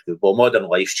not just football. Modern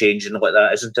life's changing like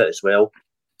that, isn't it, as well?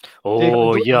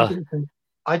 Oh, yeah.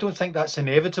 I don't think that's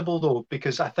inevitable, though,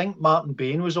 because I think Martin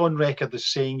Bain was on record as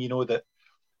saying, that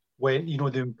when,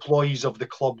 the employees of the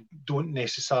club don't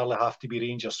necessarily have to be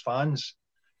Rangers fans.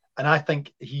 And I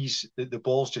think the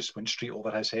balls just went straight over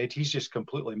his head. He's just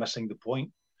completely missing the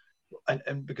point.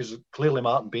 and because clearly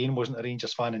Martin Bain wasn't a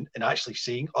Rangers fan, and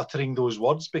actually uttering those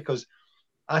words, because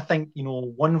I think,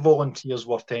 one volunteer's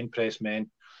worth 10 press men.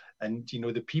 And,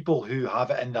 the people who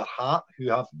have it in their heart, who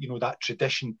have, that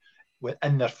tradition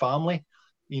within their family,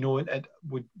 it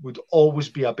would always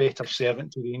be a better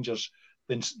servant to Rangers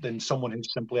than someone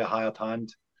who's simply a hired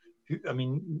hand.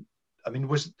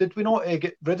 Did we not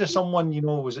get rid of someone,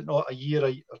 was it not a year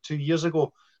or 2 years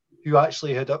ago, who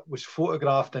actually was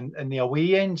photographed in the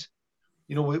away end,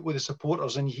 with the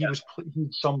supporters, and he had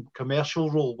some commercial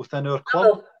role within our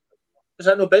club. Was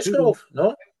that no Bisgrove?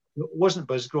 No? It wasn't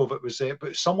Bisgrove, it was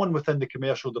but someone within the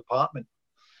commercial department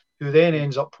who then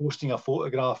ends up posting a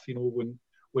photograph,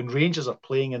 when Rangers are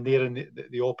playing and they're in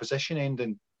the opposition end.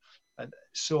 And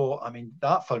so,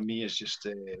 that for me is just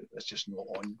it's just not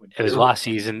on. It was last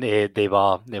season. They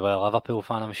were a Liverpool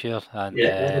fan, I'm sure. And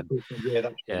that's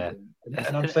right.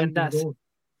 And I'm thinking,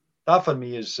 that for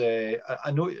me is.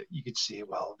 I know you could say,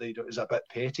 well, it's a bit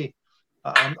petty.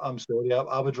 I'm sorry.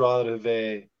 I would rather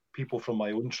have people from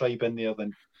my own tribe in there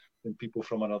than people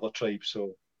from another tribe.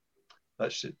 So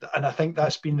that's it. And I think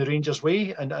that's been the Rangers'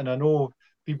 way. And I know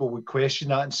people would question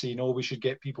that and say, no, we should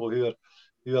get people who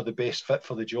are the best fit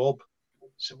for the job.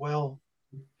 So, well,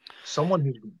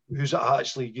 someone who's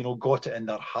actually, got it in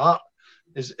their heart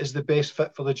is the best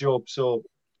fit for the job. So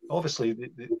obviously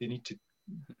they need to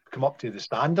come up to the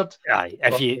standard. Aye,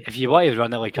 if you want to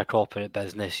run it like a corporate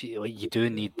business, you do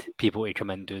need people to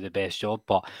come in and do the best job.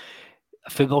 But a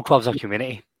football club's a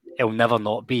community. It'll never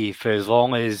not be for as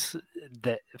long as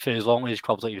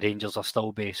clubs like Rangers are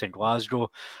still based in Glasgow. I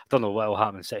don't know what will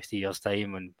happen in 60 years'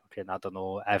 time when I don't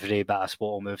know, every bit of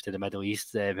sport will move to the Middle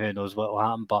East. Who knows what will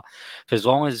happen? But for as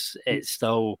long as it's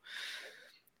still,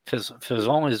 for as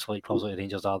long as like clubs like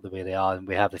Rangers are the way they are, and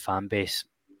we have the fan base,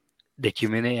 the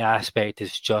community aspect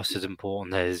is just as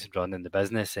important as running the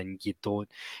business. And you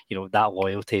don't, that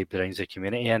loyalty brings the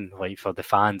community in, like for the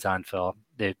fans and for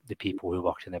the people who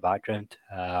work in the background.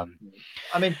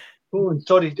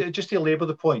 Sorry, just to labour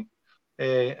the point,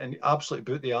 and absolutely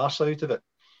boot the arse out of it.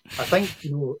 I think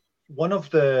one of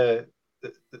the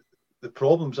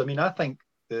problems. I think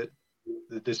the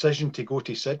decision to go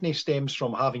to Sydney stems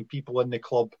from having people in the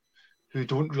club who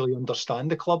don't really understand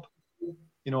the club.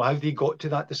 How they got to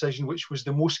that decision, which was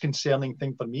the most concerning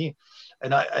thing for me.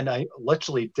 And I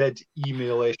literally did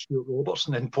email Stuart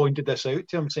Robertson and pointed this out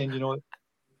to him, saying,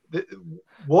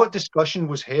 what discussion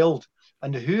was held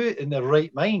and who in their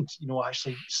right mind,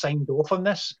 actually signed off on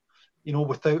this,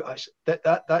 without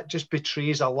that just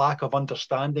betrays a lack of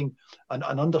understanding and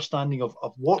an understanding of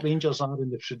what Rangers are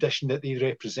and the tradition that they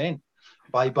represent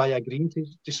by agreeing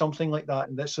to something like that.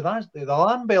 And so that's the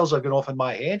alarm bells are going off in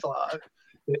my head.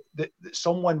 That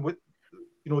someone with,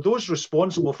 those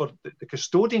responsible for the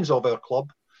custodians of our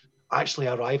club actually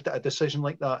arrived at a decision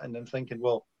like that. And I'm thinking,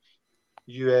 well,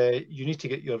 you need to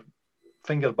get your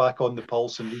finger back on the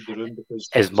pulse and read the room, because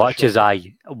as much as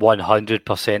I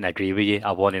 100% agree with you,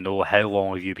 I want to know, how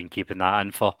long have you been keeping that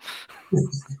in for?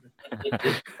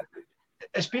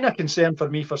 It's been a concern for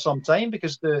me for some time,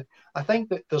 because I think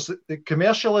that there's the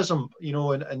commercialism,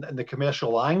 and the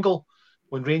commercial angle.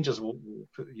 When Rangers will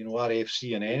put,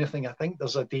 RFC and anything, I think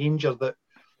there's a danger that,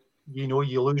 you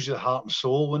lose your heart and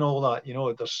soul and all that.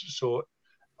 So,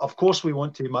 of course, we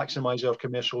want to maximise our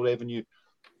commercial revenue,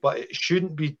 but it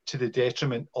shouldn't be to the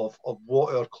detriment of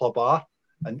what our club are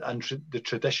and the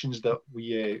traditions that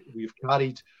we've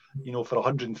carried, for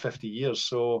 150 years.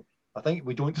 So I think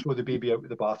we don't throw the baby out with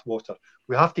the bathwater.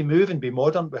 We have to move and be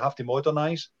modern. We have to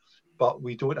modernise, but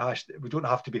we don't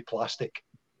have to be plastic.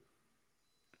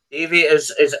 Davey,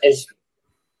 is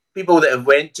people that have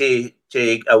went to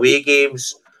away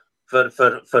games for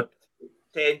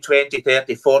 10, 20,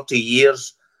 30, 40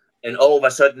 years, and all of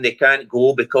a sudden they can't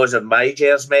go because of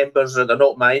MyGers members, or they're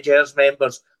not MyGers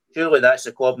members. Surely that's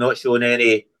the club not showing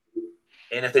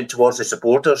anything towards the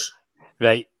supporters.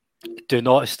 Right. Do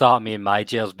not start me in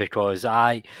MyGers, because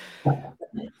I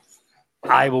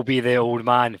will be the old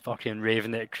man fucking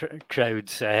raving at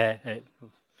crowds,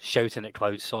 shouting at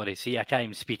clouds. Sorry, see, I can't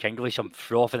even speak English. I'm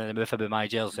frothing at the mouth about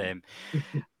MyGers.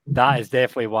 That is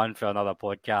definitely one for another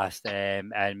podcast,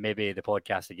 and maybe the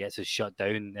podcast that gets us shut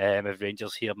down if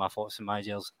Rangers hear my thoughts on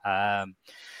MyGers.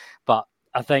 But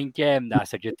I think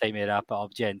that's a good time to wrap it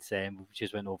up, gents. We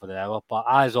just went over the hour, but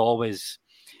as always,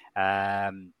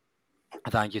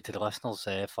 Thank you to the listeners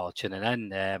for tuning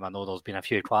in. I know there's been a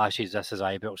few clashes. This is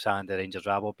Ibrox and the Rangers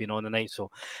Rabble been on tonight, so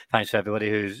thanks for everybody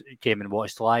who's came and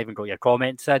watched live and got your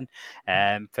comments in.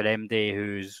 For MD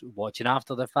who's watching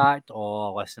after the fact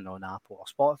or listening on Apple or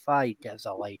Spotify, give us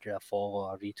a like or a follow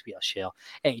or a retweet or share.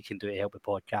 Anything you can do to help the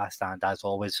podcast, and as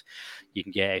always, you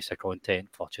can get extra content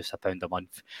for just £1 a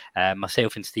month.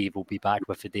 Myself and Steve will be back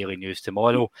with the Daily News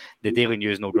tomorrow. The Daily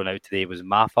News not going out today was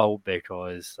my fault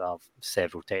because of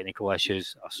several technical issues.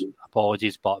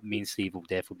 Apologies, but me and Steve will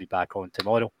definitely be back on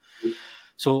tomorrow.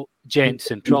 So,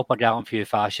 gents, in proper Gallant Few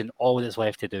fashion, all that's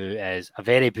left to do is a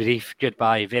very brief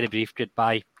goodbye,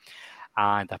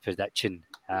 and a prediction.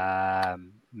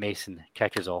 Mason,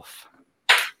 kick us off.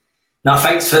 No,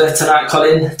 thanks for tonight,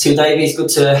 Colin. To Davies, good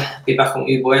to be back on with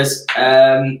you boys.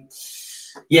 I'd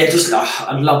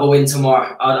love a win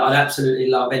tomorrow. I'd absolutely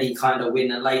love any kind of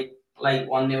win, a late 1-0,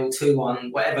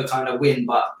 2-1, whatever kind of win,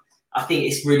 but I think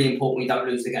it's really important we don't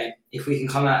lose the game. If we can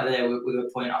come out of there with a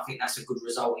point, I think that's a good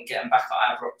result and get them back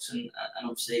at Ibrox and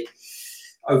obviously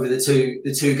over the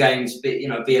two games,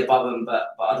 be above them. But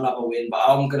I'd love a win. But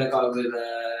I'm going to go with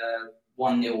a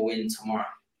 1-0 win tomorrow.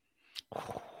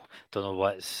 Don't know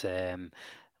what's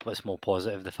more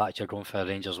positive, the fact you're going for a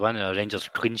Rangers win or a Rangers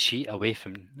clean sheet away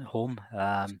from home.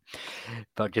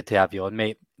 But good to have you on,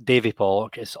 mate. Davy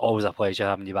Pollock, it's always a pleasure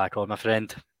having you back on, my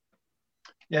friend.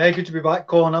 Yeah, good to be back,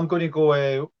 Colin. I'm going to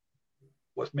go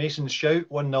with Mason's shout,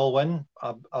 1-0 win.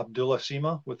 Abdullah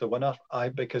Sima with the winner.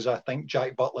 Because I think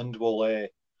Jack Butland will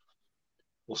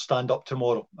stand up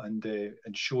tomorrow and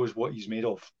show us what he's made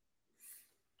of.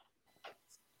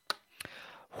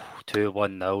 2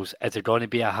 1-0s. Is there going to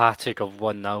be a hat-trick of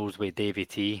 1-0s with Davy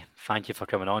T? Thank you for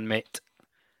coming on, mate.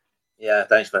 Yeah,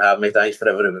 thanks for having me. Thanks for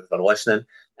everyone for listening.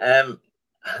 I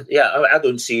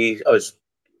don't see us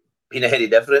being any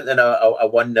different than a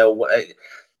 1-0.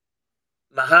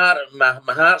 My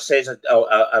heart says a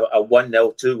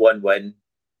 1-0, 2-1 win,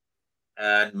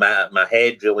 and my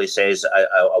head really says I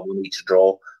will need to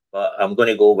draw. But I'm going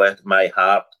to go with my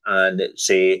heart and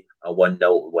say a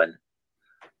 1-0 win.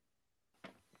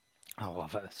 I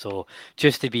love it. So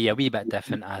just to be a wee bit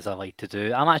different, as I like to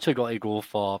do, I'm actually going to go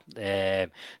for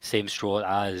same stroke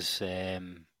as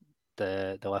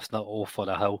the listener, for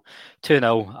the hill.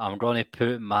 2-0. I'm going to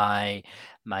put my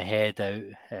head out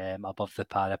above the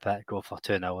parapet, go for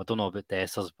 2-0. I don't know about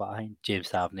Dessers, but I think James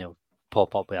Savney will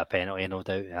pop up with a penalty, no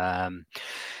doubt.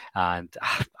 And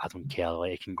I don't care,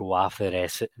 like, he can go after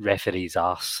the referee's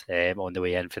arse on the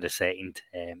way in for the second.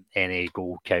 Any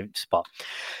goal counts. But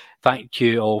thank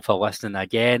you all for listening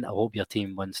again. I hope your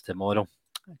team wins tomorrow.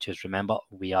 Just remember,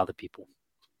 we are the people.